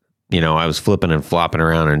 So, I was flipping and flopping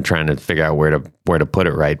around and trying to figure out where to put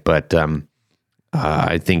it right. But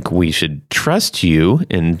I think we should trust you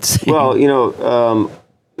and say, well,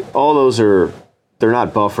 all those they're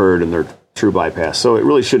not buffered and they're true bypass. So it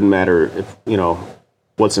really shouldn't matter if,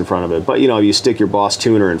 what's in front of it. But, you stick your Boss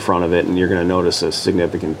tuner in front of it and you're going to notice a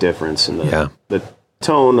significant difference in the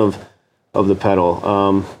tone of the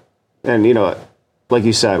pedal. And, like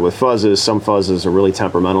you said, with fuzzes, some fuzzes are really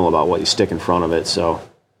temperamental about what you stick in front of it. So,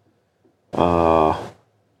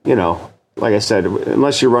 like I said,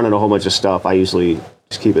 unless you're running a whole bunch of stuff, I usually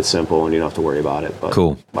just keep it simple and you don't have to worry about it. But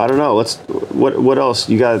cool. I don't know. What else?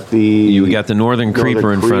 You got the Northern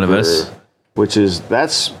Creeper in front of us,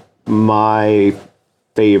 that's my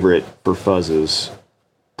favorite for fuzzes.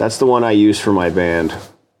 That's the one I use for my band.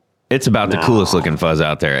 It's about the coolest looking fuzz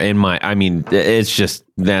out there. It's just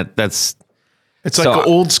that's. It's like an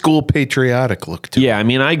old school patriotic look to it. Yeah,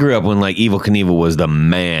 I grew up when Evel Knievel was the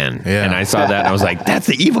man, and I saw that and I was like, that's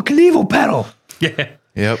the Evel Knievel pedal. Yeah.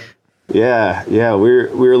 Yep. Yeah. We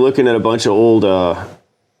were looking at a bunch of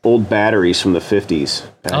old batteries from the 50s,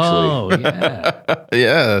 actually. Oh, yeah.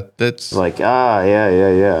 Yeah, that's like,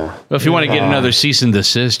 yeah. Well, if you want to get another cease and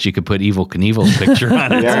desist, you could put Evel Knievel's picture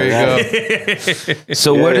on it. there you go.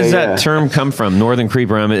 So where does that term come from? Northern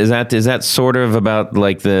Creeper? Is that sort of about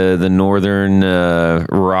like the northern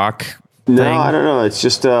rock thing? No, I don't know. It's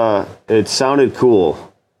just it sounded cool.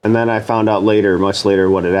 And then I found out much later,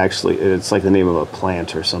 what it's like the name of a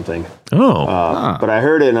plant or something. Oh. But I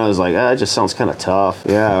heard it and I was like, it just sounds kind of tough.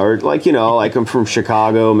 Yeah. Or like, like I'm from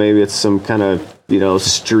Chicago. Maybe it's some kind of,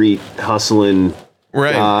 street hustling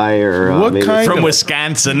guy or what maybe kind From of,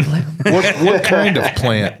 Wisconsin. what kind of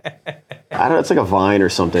plant? I don't know. It's like a vine or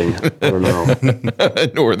something. I don't know.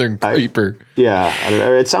 Northern Creeper. I don't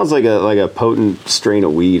know. It sounds like a potent strain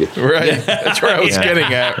of weed. Right. That's where I was getting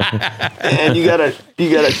at. And you gotta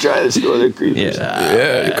try this Northern Creeper.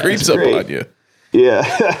 Yeah, it creeps up great. on you.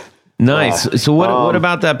 Yeah. Nice. So what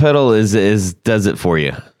about that pedal does it for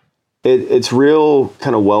you? It's real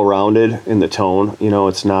kind of well-rounded in the tone.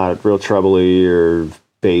 It's not real trebly or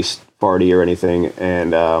bass farty or anything.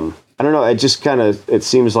 And I don't know. It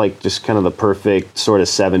seems like just kind of the perfect sort of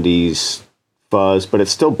 70s fuzz, but it's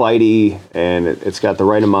still bitey and it's got the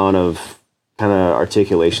right amount of kind of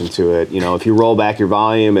articulation to it. If you roll back your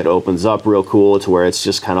volume, it opens up real cool to where it's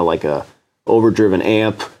just kind of like a overdriven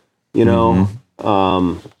amp, I don't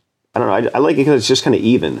know. I like it because it's just kind of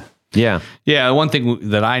even. Yeah. Yeah. One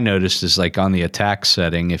thing that I noticed is like on the attack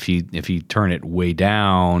setting, if you turn it way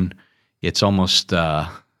down, it's almost, I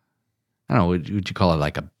don't know, would you call it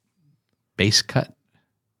like a bass cut?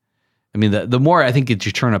 The more I think that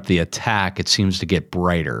you turn up the attack, it seems to get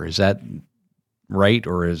brighter. Is that right?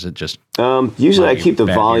 Or is it just, usually I keep the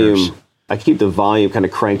volume. ears? I keep the volume kind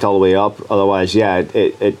of cranked all the way up. Otherwise,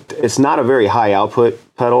 it's not a very high output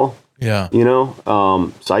pedal. Yeah. You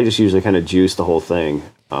know? So I just usually kind of juice the whole thing.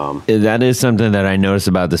 That is something that I noticed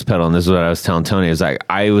about this pedal, and this is what I was telling Tony. Is like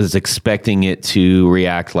I was expecting it to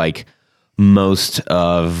react like most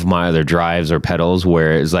of my other drives or pedals,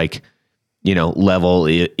 where it's like, you know, level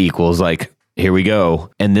equals like, here we go.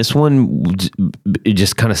 And this one, it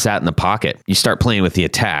just kind of sat in the pocket. You start playing with the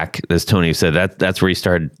attack, as Tony said. That's where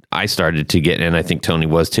I started to get, and I think Tony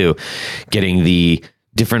was too, getting the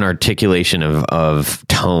different articulation of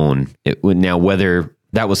tone. Now, whether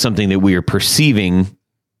that was something that we were perceiving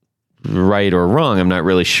right or wrong, I'm not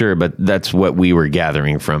really sure, but that's what we were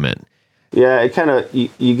gathering from it. Yeah, it kind of,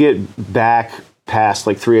 you get back past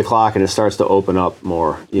like 3 o'clock and it starts to open up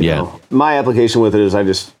more, you know. My application with it is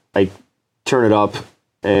I turn it up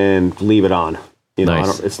and leave it on. You know,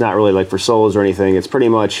 Nice. it's not really like for solos or anything. It's pretty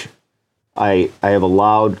much, I have a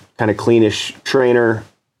loud kind of cleanish trainer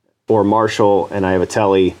or Marshall, and I have a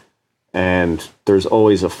telly, and there's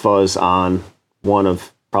always a fuzz on, one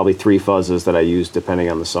of probably 3 fuzzes that I use depending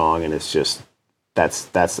on the song, and it's just, that's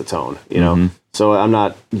the tone, you know? So I'm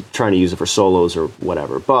not trying to use it for solos or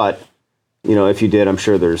whatever, but, you know, if you did, I'm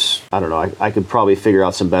sure there's, I don't know, I could probably figure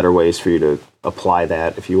out some better ways for you to apply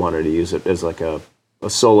that if you wanted to use it as like a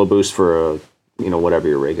solo boost for you know, whatever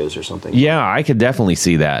your rig is or something. Yeah, I could definitely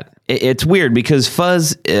see that. It's weird because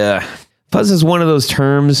fuzz is one of those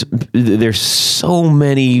terms. There's so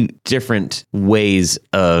many different ways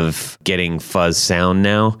of getting fuzz sound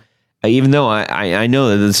now. Even though I know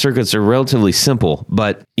that the circuits are relatively simple,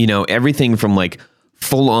 but you know, everything from like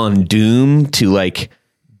full on doom to like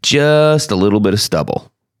just a little bit of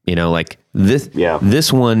stubble. You know, like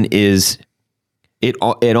this one is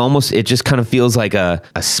it just kind of feels like a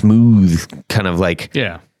smooth kind of like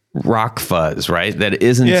rock fuzz, right? That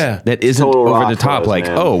isn't Total over rock the top, fuzz, like,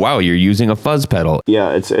 man. oh wow, you're using a fuzz pedal.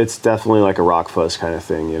 Yeah, it's definitely like a rock fuzz kind of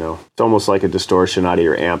thing, you know. It's almost like a distortion out of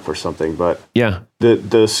your amp or something, but Yeah. the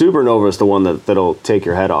Supernova is the one that'll take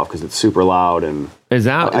your head off because it's super loud. And Is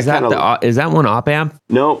that one op amp?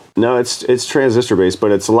 no, it's transistor based,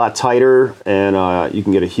 but it's a lot tighter, and you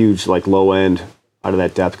can get a huge like low end out of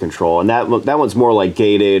that depth control. And that one's more like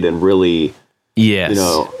gated and really, Yes. you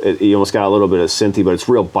know, you almost got a little bit of synthy, but it's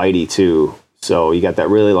real bitey too. So you got that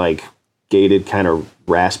really like gated kind of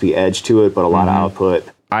raspy edge to it, but a lot of output.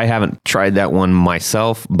 I haven't tried that one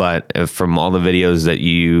myself, but from all the videos that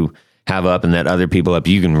you have up and that other people up,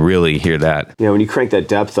 you can really hear that. You know, when you crank that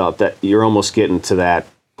depth up, that you're almost getting to that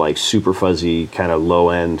like super fuzzy kind of low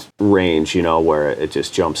end range, you know, where it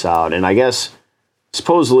just jumps out. And I guess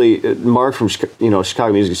supposedly Mark from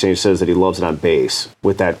Chicago Music Exchange says that he loves it on bass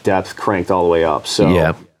with that depth cranked all the way up.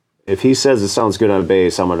 So if he says it sounds good on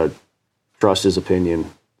bass, I'm going to trust his opinion.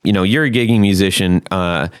 You know, you're a gigging musician,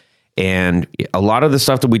 and a lot of the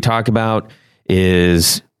stuff that we talk about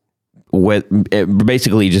is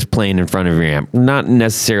basically just playing in front of your amp, not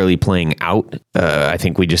necessarily playing out. I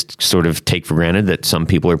think we just sort of take for granted that some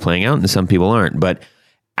people are playing out and some people aren't. But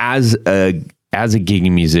as a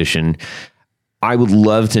gigging musician, I would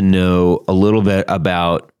love to know a little bit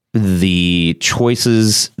about the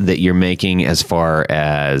choices that you're making as far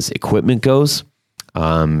as equipment goes.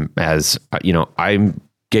 As you know, I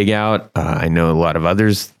gig out. I know a lot of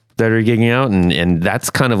others that are gigging out, and that's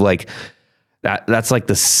kind of like that's like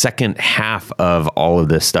the second half of all of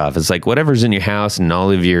this stuff. It's like whatever's in your house and all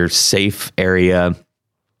of your safe area.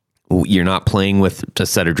 You're not playing with a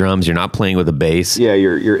set of drums. You're not playing with a bass. Yeah,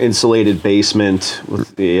 your insulated basement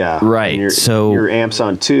with right. And So your amps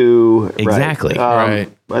on 2. Exactly. Right.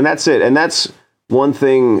 And that's it. And that's one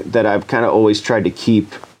thing that I've kind of always tried to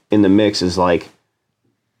keep in the mix is like,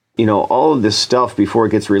 you know, all of this stuff before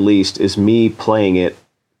it gets released is me playing it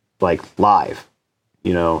like live.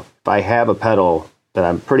 You know, if I have a pedal that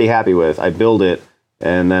I'm pretty happy with, I build it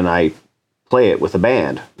and then I play it with a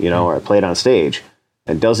band, you know, or I play it on stage.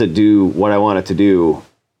 And does it do what I want it to do?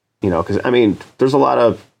 You know, because I mean, there's a lot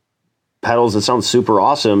of pedals that sound super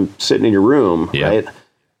awesome sitting in your room, right?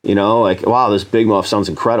 You know, like, wow, this Big Muff sounds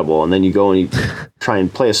incredible. And then you go and you try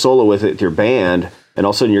and play a solo with it with your band, and all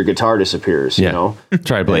of a sudden your guitar disappears, you know?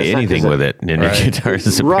 Try to play anything with it, and your guitar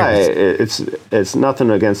disappears. Right. It's nothing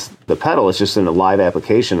against the pedal. It's just in a live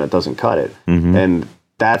application that doesn't cut it. And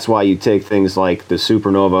that's why you take things like the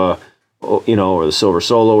Supernova, you know, or the Silver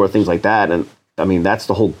Solo or things like that. And I mean, that's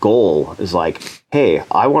the whole goal is like, hey,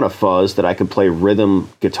 I want a fuzz that I can play rhythm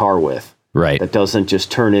guitar with. Right. That doesn't just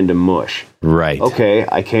turn into mush. Right. Okay,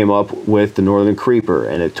 I came up with the Northern Creeper,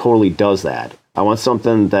 and it totally does that. I want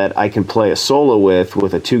something that I can play a solo with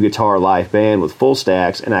a 2-guitar live band with full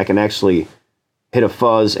stacks, and I can actually hit a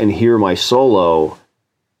fuzz and hear my solo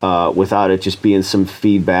without it just being some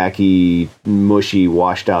feedbacky, mushy,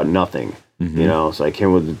 washed out nothing. You know, so I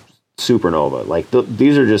came with supernova. Like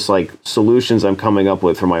these are just like solutions I'm coming up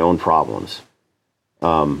with for my own problems.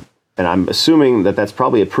 And I'm assuming that that's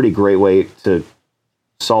probably a pretty great way to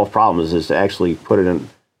solve problems, is to actually put it in,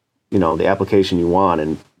 the application you want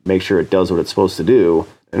and make sure it does what it's supposed to do.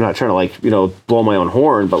 I'm not trying to like, blow my own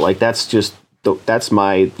horn, but like, that's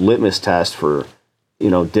my litmus test for,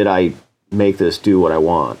 did I make this do what I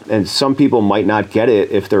want? And some people might not get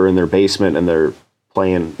it if they're in their basement and they're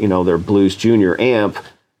playing, their Blues Junior amp,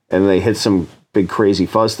 and they hit some big crazy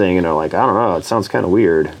fuzz thing, and they're like, I don't know, it sounds kind of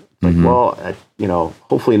weird. Like, well,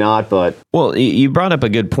 hopefully not, but... Well, you brought up a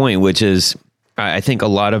good point, which is, I think a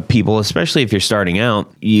lot of people, especially if you're starting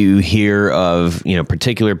out, you hear of,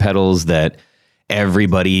 particular pedals that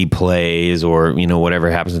everybody plays, or,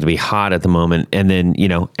 whatever happens to be hot at the moment. And then,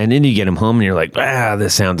 and then you get them home and you're like,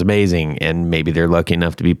 this sounds amazing. And maybe they're lucky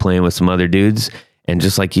enough to be playing with some other dudes. And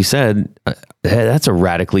just like you said, that's a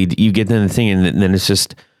radically, you get in the thing, and then it's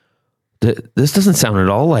just, this doesn't sound at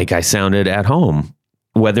all like I sounded at home.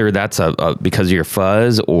 Whether that's because of your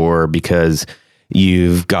fuzz, or because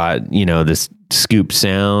you've got, this scoop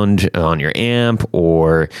sound on your amp,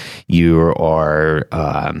 or you are,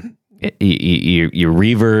 your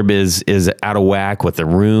reverb is out of whack with the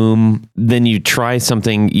room, then you try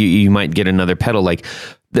something, you might get another pedal. Like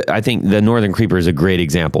I think the Northern Creeper is a great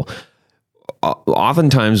example.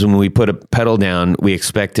 Oftentimes when we put a pedal down, we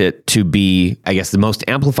expect it to be, I guess, the most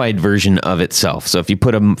amplified version of itself. So if you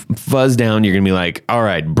put a fuzz down, you're going to be like, all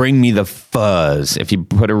right, bring me the fuzz. If you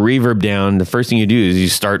put a reverb down, the first thing you do is you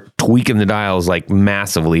start tweaking the dials like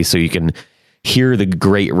massively so you can hear the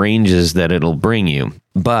great ranges that it'll bring you.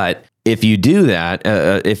 But if you do that,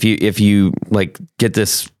 if you like get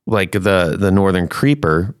this, like the Northern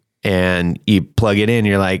Creeper, and you plug it in,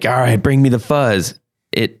 you're like, all right, bring me the fuzz.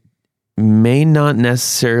 It may not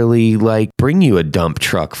necessarily like bring you a dump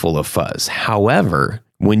truck full of fuzz. However,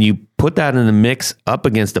 when you put that in the mix up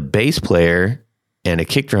against a bass player and a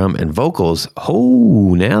kick drum and vocals,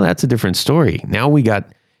 now that's a different story. Now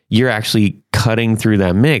you're actually cutting through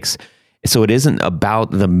that mix. So it isn't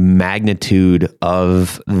about the magnitude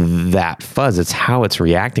of that fuzz. It's how it's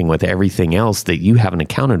reacting with everything else that you haven't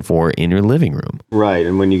accounted for in your living room. Right.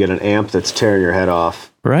 And when you get an amp that's tearing your head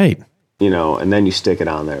off. Right. And then you stick it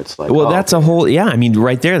on there. It's like, well, that's a whole,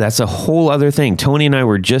 right there. That's a whole other thing. Tony and I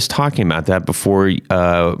were just talking about that before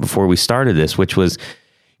we started this, which was,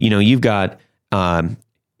 you've got,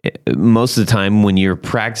 most of the time when you're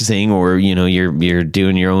practicing, or, you're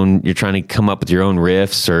doing your own, you're trying to come up with your own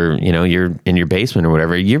riffs, or, you're in your basement or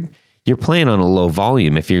whatever, you're playing on a low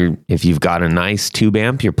volume. If you've got a nice tube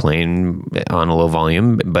amp, you're playing on a low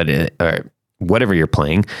volume, but whatever you're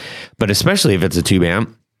playing, but especially if it's a tube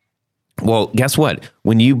amp. Well, guess what?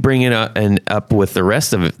 When you bring it up with the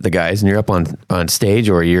rest of the guys, and you're up on stage,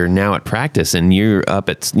 or you're now at practice, and you're up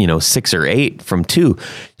at 6 or 8 from 2,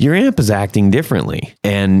 your amp is acting differently,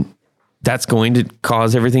 and that's going to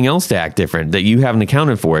cause everything else to act different that you haven't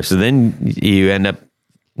accounted for. So then you end up,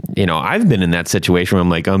 I've been in that situation where I'm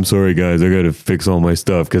like, I'm sorry guys, I got to fix all my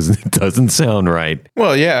stuff because it doesn't sound right.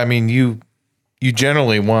 Well, yeah, I mean you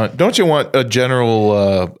generally don't you want a general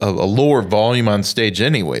a lower volume on stage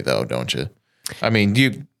anyway, though, don't you? I mean,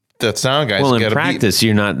 the sound guys. Well, in practice,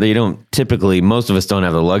 they don't typically. Most of us don't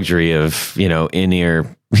have the luxury of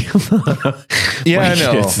in-ear. Yeah, I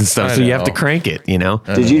know. And stuff, so you have to crank it.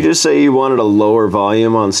 Did you just say you wanted a lower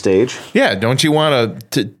volume on stage? Yeah. Don't you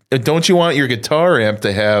want your guitar amp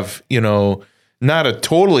to have not a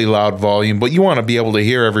totally loud volume, but you want to be able to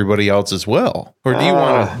hear everybody else as well? Or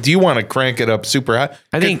do you want to crank it up super high?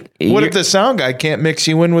 I think. What if the sound guy can't mix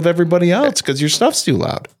you in with everybody else because your stuff's too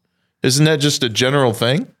loud? Isn't that just a general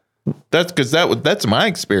thing? That's my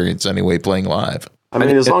experience anyway, playing live. I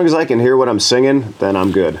mean, as long as I can hear what I'm singing, then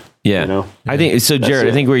I'm good. Yeah. I think so, Jared.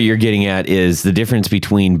 I think where you're getting at is the difference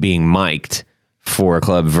between being mic'd for a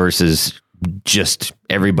club versus just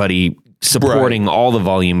everybody supporting all the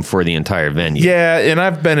volume for the entire venue. Yeah, and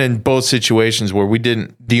I've been in both situations where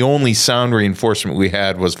the only sound reinforcement we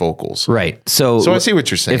had was vocals. Right. So I see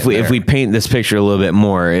what you're saying. If we paint this picture a little bit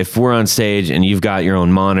more, if we're on stage and you've got your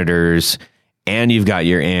own monitors and you've got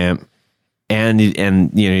your amp and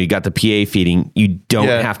you got the PA feeding, you don't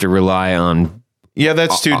have to rely on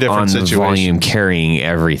that's two different situations. Volume carrying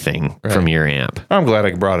everything from your amp. I'm glad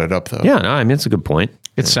I brought it up though. Yeah, no, I mean it's a good point.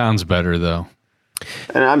 It sounds better though.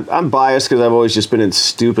 And I'm biased because I've always just been in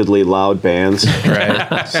stupidly loud bands.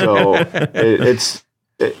 Right. So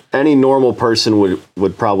any normal person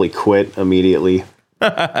would probably quit immediately.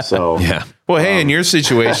 So yeah. Well, hey, in your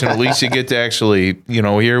situation, at least you get to actually,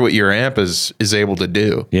 hear what your amp is able to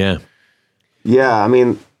do. Yeah. Yeah. I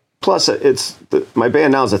mean, Plus, my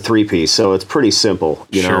band now is a 3-piece, so it's pretty simple.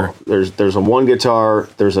 You know, there's a one guitar,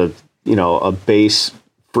 there's a bass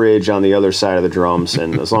bridge on the other side of the drums,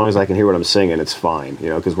 and as long as I can hear what I'm singing, it's fine. You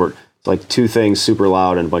know, because it's like two things super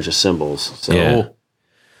loud and a bunch of cymbals. So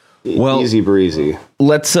well, easy breezy.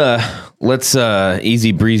 Let's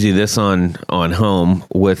easy breezy this on home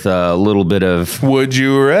with a little bit of Would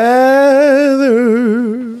You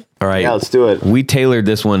Rather. All right, yeah, let's do it. We tailored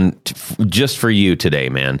this one just for you today,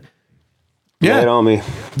 man. Yeah, lay it on me.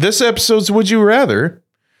 This episode's Would You Rather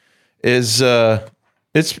is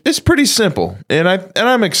it's pretty simple, and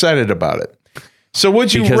I'm excited about it. So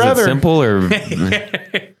would you because rather it's simple or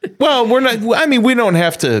well, we're not. I mean, we don't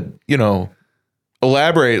have to,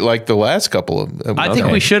 elaborate like the last couple of. I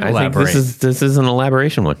think we should elaborate. I think this is an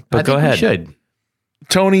elaboration one. But go ahead. We should.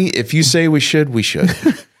 Tony, if you say we should, we should.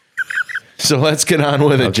 So let's get on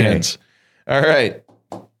with it, gents. All right.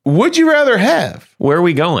 Would you rather have? Where are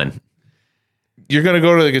we going? You're going to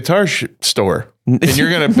go to the guitar store and you're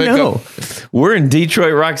going to pick up. We're in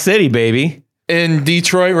Detroit Rock City, baby. In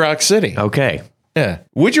Detroit Rock City. Okay. Yeah.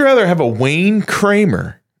 Would you rather have a Wayne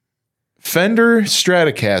Kramer Fender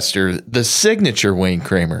Stratocaster, the signature Wayne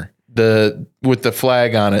Kramer, with the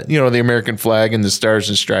flag on it, the American flag and the stars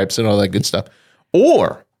and stripes and all that good stuff?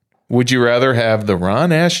 Or would you rather have the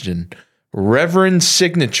Ron Ashton Reverend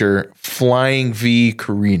signature Flying V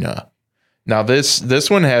Carina? Now this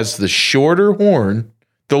one has the shorter horn,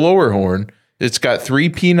 the lower horn. It's got 3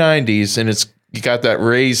 P90s and you got that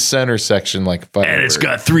raised center section like Firebird. And it's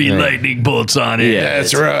got 3 lightning bolts on it. Yeah,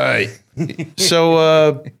 that's right.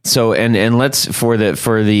 So let's for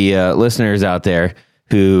the listeners out there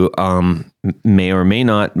who may or may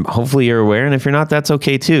not, hopefully you're aware, and if you're not, that's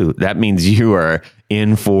okay too. That means you are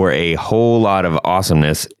in for a whole lot of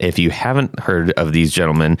awesomeness. If you haven't heard of these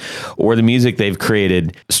gentlemen or the music they've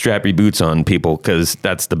created, strap your boots on, people, because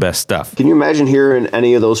that's the best stuff. Can you imagine hearing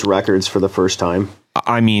any of those records for the first time?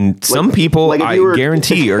 I mean, some people, I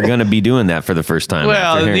guarantee, are going to be be that for the first time.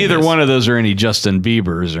 Well, neither one of those are any Justin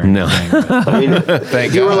Biebers or anything. No. I mean,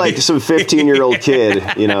 if you were like some 15-year-old kid,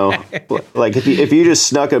 like if you just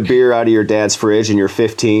snuck a beer out of your dad's fridge and you're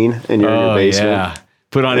 15 and you're in your basement. Yeah.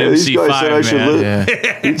 Put on these guys said MC5, man.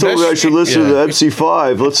 He told me I should listen to the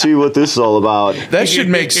MC5. Let's see what this is all about. That should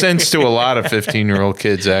make sense to a lot of 15-year-old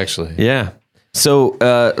kids, actually. Yeah. So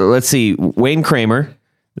let's see. Wayne Kramer,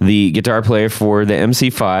 the guitar player for the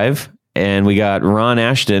MC5, and we got Ron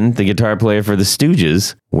Ashton, the guitar player for the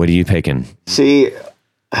Stooges. What are you picking? See,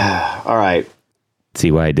 all right.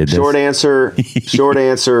 See why I did this? Short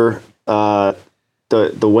answer. The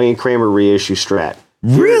Wayne Kramer reissue Strat.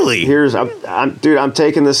 Really? I'm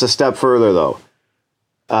taking this a step further though.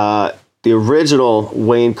 The original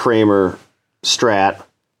Wayne Kramer Strat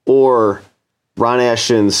or Ron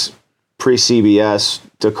Ashton's pre-CBS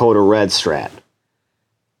Dakota Red Strat.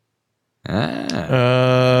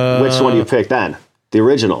 Which one do you pick then? The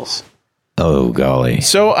originals. Oh, golly.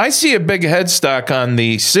 So I see a big headstock on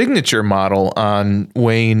the signature model on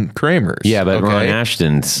Wayne Kramer's. Yeah, but Ron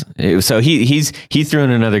Ashton's. So he threw in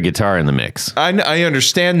another guitar in the mix. I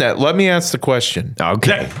understand that. Let me ask the question.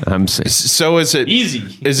 Okay. So is it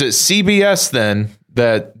easy? Is it CBS then?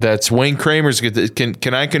 That's Wayne Kramer's.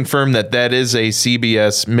 Can I confirm that is a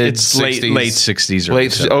CBS mid 60s, late 60s or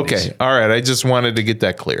late 70s. Okay, all right. I just wanted to get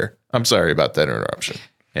that clear. I'm sorry about that interruption.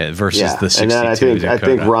 Versus the 62. And then I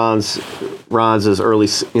think Ron's is early.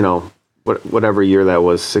 Whatever year that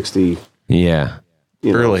was, 60. Yeah,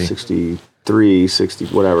 early 63, 60,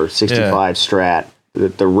 whatever, 65 Strat,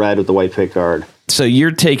 the red with the white pick guard. So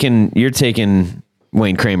you're taking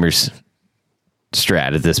Wayne Kramer's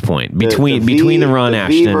Strat at this point between the Ron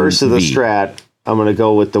Ashton V versus the Strat. I'm going to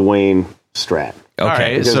go with the Wayne Strat. Okay, all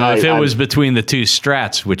right, so if it was between the two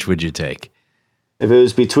Strats, which would you take? If it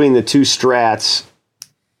was between the two Strats,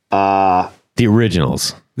 the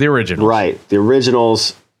originals, right? The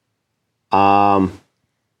originals. I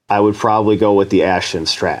would probably go with the Ashton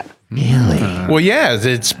Strat. Really? Well, yeah,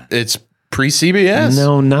 it's pre-CBS.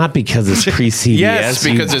 No, not because it's pre-CBS. Yes,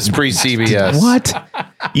 because it's pre-CBS. What?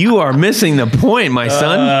 You are missing the point, my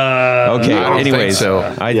son. Okay. I don't anyways,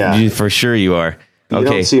 think so. For sure you are. You Okay.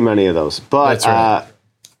 don't see many of those, but That's right.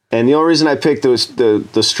 and the only reason I picked the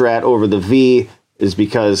Strat over the V is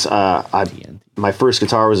because my first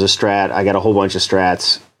guitar was a Strat. I got a whole bunch of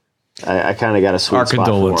Strats. I kind of got a sweet Our spot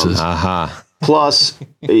condolences. for 'em. Aha. Plus,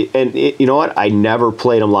 and you know what? I never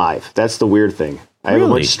played them live. That's the weird thing. I have a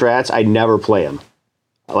bunch of Strats. I never play them.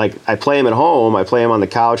 Like, I play them at home. I play them on the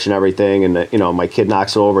couch and everything. And, my kid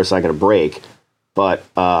knocks it over. It's not going to break. But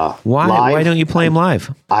Why? live, Why don't you play them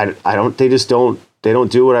live? I don't. They just don't. They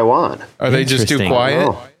don't do what I want. Are they just too Interesting. quiet?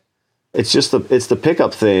 No. it's just the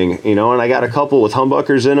pickup thing, and I got a couple with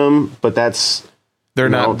humbuckers in them, but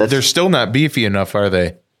they're still not beefy enough, are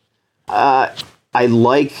they? I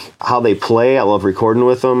like how they play. I love recording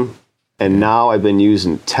with them. And now I've been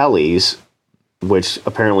using tellies, which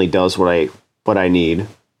apparently does what I need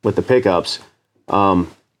with the pickups. I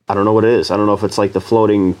don't know what it is. I don't know if it's like the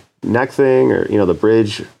floating neck thing or, the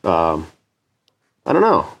bridge. I don't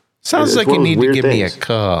know. Sounds like you need to give me a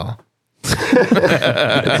call.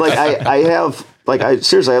 It's like I have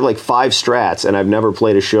seriously, I have like 5 Strats, and I've never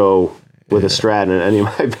played a show with a Strat in any of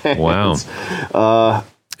my bands. Wow.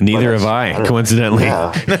 Neither have I, coincidentally.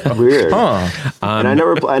 Yeah, weird. And I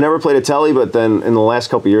never played a telly, but then in the last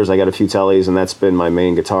couple of years, I got a few tellies, and that's been my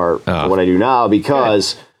main guitar for what I do now,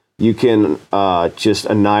 because you can just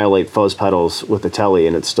annihilate fuzz pedals with the telly,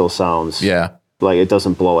 and it still sounds like it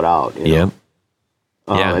doesn't blow it out. You know?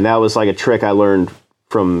 And that was like a trick I learned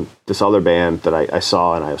from this other band that I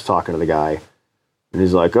saw, and I was talking to the guy, and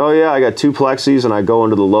he's like, "Oh yeah, I got 2 plexis, and I go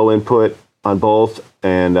into the low input on both,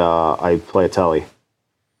 and I play a telly."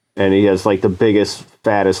 And he has like the biggest,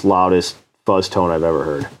 fattest, loudest fuzz tone I've ever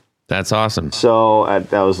heard. That's awesome. So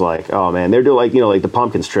that was like, oh man, they're doing like, like the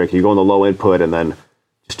Pumpkins trick. You go in the low input and then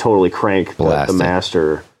just totally crank the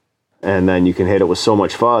master, and then you can hit it with so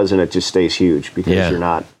much fuzz, and it just stays huge because you're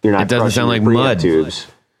not. It doesn't sound like mud tubes.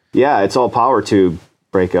 Yeah, it's all power tube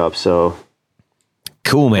breakup. So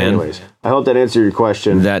cool, man. Anyways, I hope that answered your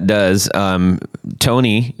question. That does.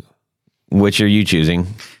 Tony, which are you choosing?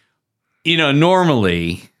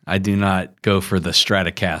 Normally I do not go for the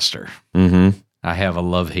Stratocaster. Mm-hmm. I have a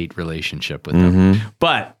love-hate relationship with them.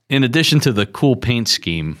 But in addition to the cool paint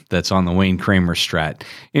scheme that's on the Wayne Kramer Strat,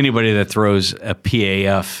 anybody that throws a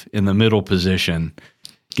PAF in the middle position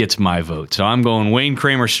gets my vote. So I'm going Wayne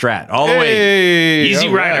Kramer Strat all the way. Easy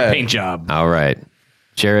rider paint job. All right.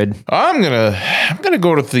 Jared? I'm gonna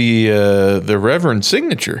go with the Reverend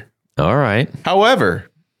signature. All right. However,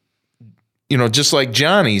 just like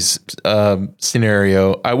Johnny's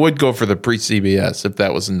scenario, I would go for the pre-CBS if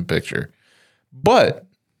that was in the picture. But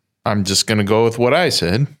I'm just going to go with what I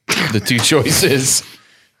said. The 2 choices,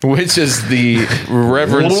 which is the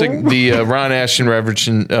Ron Ashton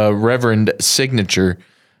Reverend signature.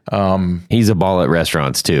 He's a ball at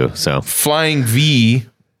restaurants too. So Flying V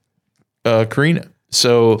Carina.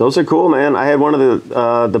 So those are cool, man. I had one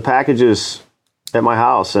of the packages at my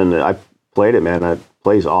house, and I played it, man. It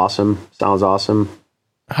plays awesome. Sounds awesome.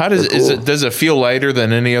 How does it feel lighter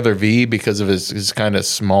than any other V because of it's kind of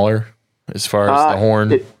smaller as far as the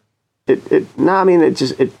horn? It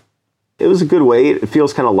was a good weight. It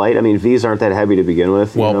feels kind of light. I mean, V's aren't that heavy to begin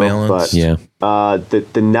with. Well balanced. But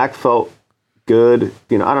the neck felt good.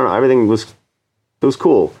 I don't know. Everything was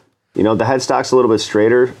cool. The headstock's a little bit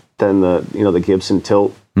straighter than the Gibson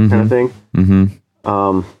tilt kind of thing.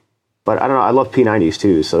 Mm-hmm. But I don't know. I love P90s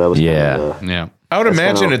too. So that was yeah. I would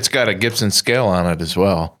imagine it's got a Gibson scale on it as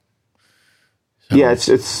well. So. Yeah,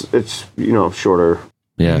 it's shorter.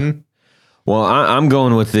 Yeah. Mm-hmm. Well, I'm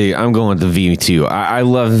going with the V2. I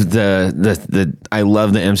love the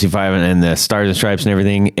MC5 and the Stars and Stripes and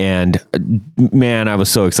everything. And man, I was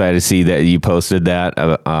so excited to see that you posted that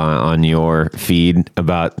on your feed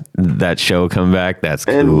about that show coming back. That's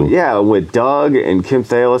cool. And with Doug and Kim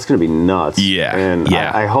Thale, it's going to be nuts. Yeah. And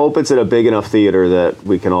I hope it's at a big enough theater that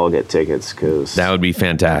we can all get tickets, because that would be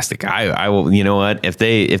fantastic. I will. You know what? If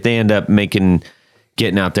they end up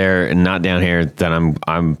getting out there and not down here, then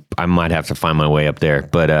I might have to find my way up there.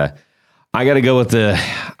 But I got to go with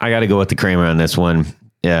the Kramer on this one.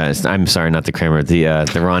 Yeah, I'm sorry, not the Kramer, the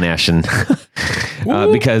Ron Ashton,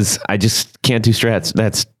 because I just can't do Strats.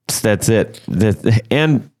 That's it.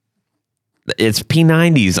 And it's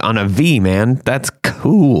P90s on a V, man. That's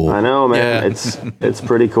cool. I know, man. Yeah. It's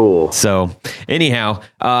pretty cool. So anyhow,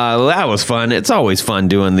 that was fun. It's always fun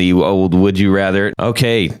doing the old Would You Rather.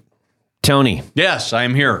 Okay. Tony. Yes, I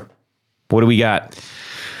am here. What do we got?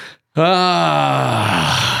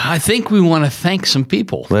 I think we want to thank some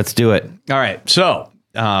people. Let's do it. All right. So,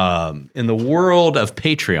 in the world of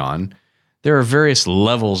Patreon, there are various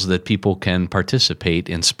levels that people can participate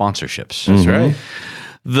in sponsorships. That's right.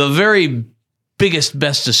 The very biggest,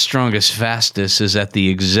 bestest, strongest, fastest is at the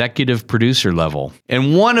executive producer level.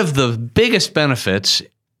 And one of the biggest benefits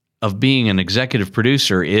of being an executive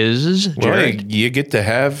producer is, Jared, you get to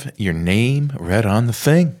have your name read on the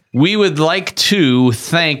thing. We would like to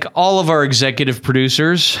thank all of our executive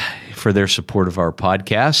producers for their support of our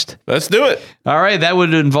podcast. Let's do it. All right, that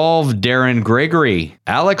would involve Darren Gregory,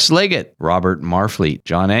 Alex Leggett, Robert Marfleet,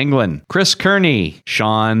 John Anglin, Chris Kearney,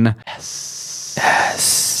 Sean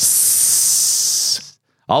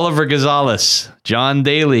Oliver Gonzalez, John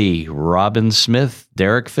Daly, Robin Smith,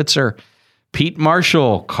 Derek Fitzer, Pete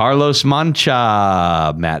Marshall, Carlos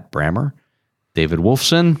Mancha, Matt Brammer, David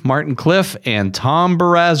Wolfson, Martin Cliff, and Tom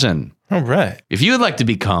Barazin. All right. If you would like to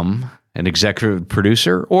become an executive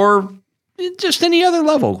producer or just any other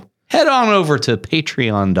level, head on over to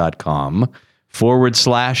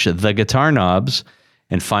patreon.com/The Guitar Knobs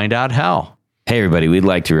and find out how. Hey, everybody, we'd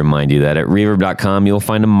like to remind you that at reverb.com, you'll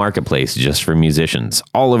find a marketplace just for musicians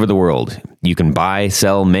all over the world. You can buy,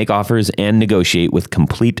 sell, make offers, and negotiate with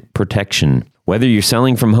complete protection. Whether you're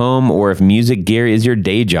selling from home or if music gear is your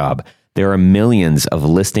day job, there are millions of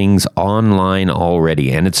listings online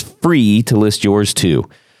already, and it's free to list yours too.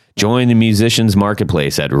 Join the musicians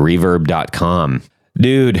marketplace at reverb.com.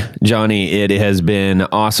 Dude, Johnny, it has been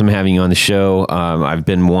awesome having you on the show. I've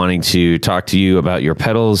been wanting to talk to you about your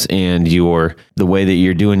pedals and the way that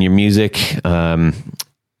you're doing your music. And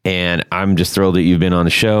I'm just thrilled that you've been on the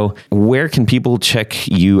show. Where can people check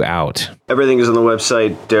you out? Everything is on the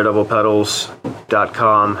website,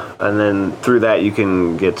 daredevilpedals.com. And then through that, you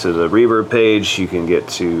can get to the Reverb page. You can get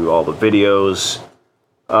to all the videos.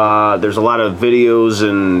 There's a lot of videos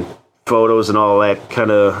and photos and all that kind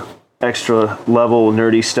of extra level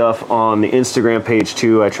nerdy stuff on the Instagram page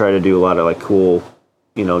too. I try to do a lot of like cool,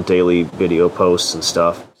 daily video posts and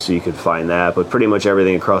stuff. So you can find that. But pretty much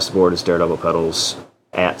everything across the board is Daredevil Pedals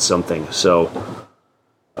at something. So,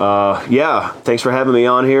 thanks for having me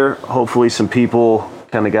on here. Hopefully some people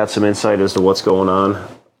kind of got some insight as to what's going on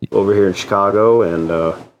over here in Chicago. And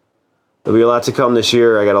there'll be a lot to come this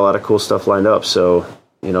year. I got a lot of cool stuff lined up. So,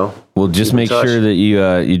 Well, just make sure that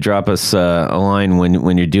you drop us a line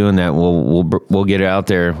when you're doing that. We'll get it out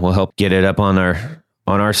there. We'll help get it up on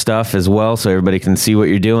our stuff as well, so everybody can see what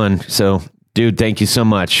you're doing. So, dude, thank you so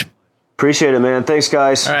much. Appreciate it, man. Thanks,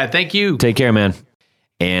 guys. All right, thank you. Take care, man.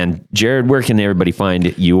 And Jared, where can everybody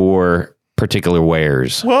find your particular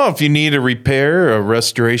wares? Well, if you need a repair, a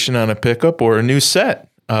restoration on a pickup, or a new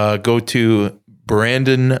set, go to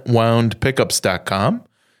brandonwoundpickups.com.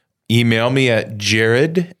 Email me at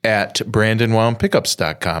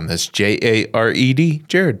jared@brandonwoundpickups.com. That's Jared,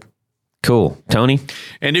 Jared. Cool. Tony?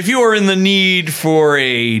 And if you are in the need for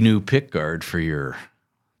a new pickguard for your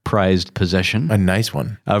prized possession, A nice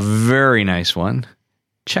one. a very nice one,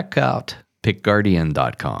 check out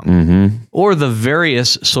pickguardian.com or the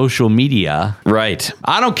various social media. Right.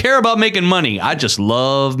 I don't care about making money. I just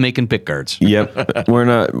love making pickguards. Yep. We're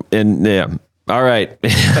not, and yeah. All right.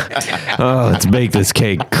 Oh, let's bake this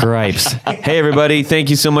cake. Cripes. Hey, everybody. Thank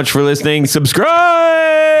you so much for listening. Subscribe.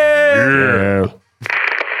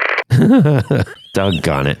 Yeah.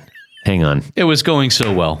 Doggone it. Hang on. It was going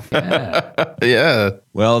so well. Yeah.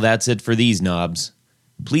 Well, that's it for these knobs.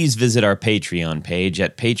 Please visit our Patreon page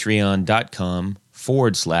at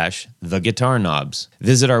patreon.com/The Guitar Knobs.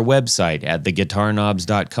 Visit our website at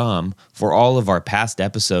theguitarknobs.com for all of our past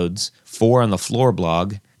episodes, 4 on the Floor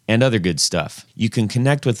blog, and other good stuff. You can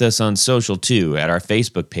connect with us on social too at our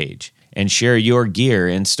Facebook page and share your gear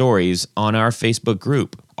and stories on our Facebook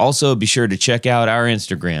group. Also, be sure to check out our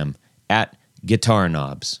Instagram at Guitar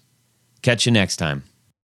Knobs. Catch you next time.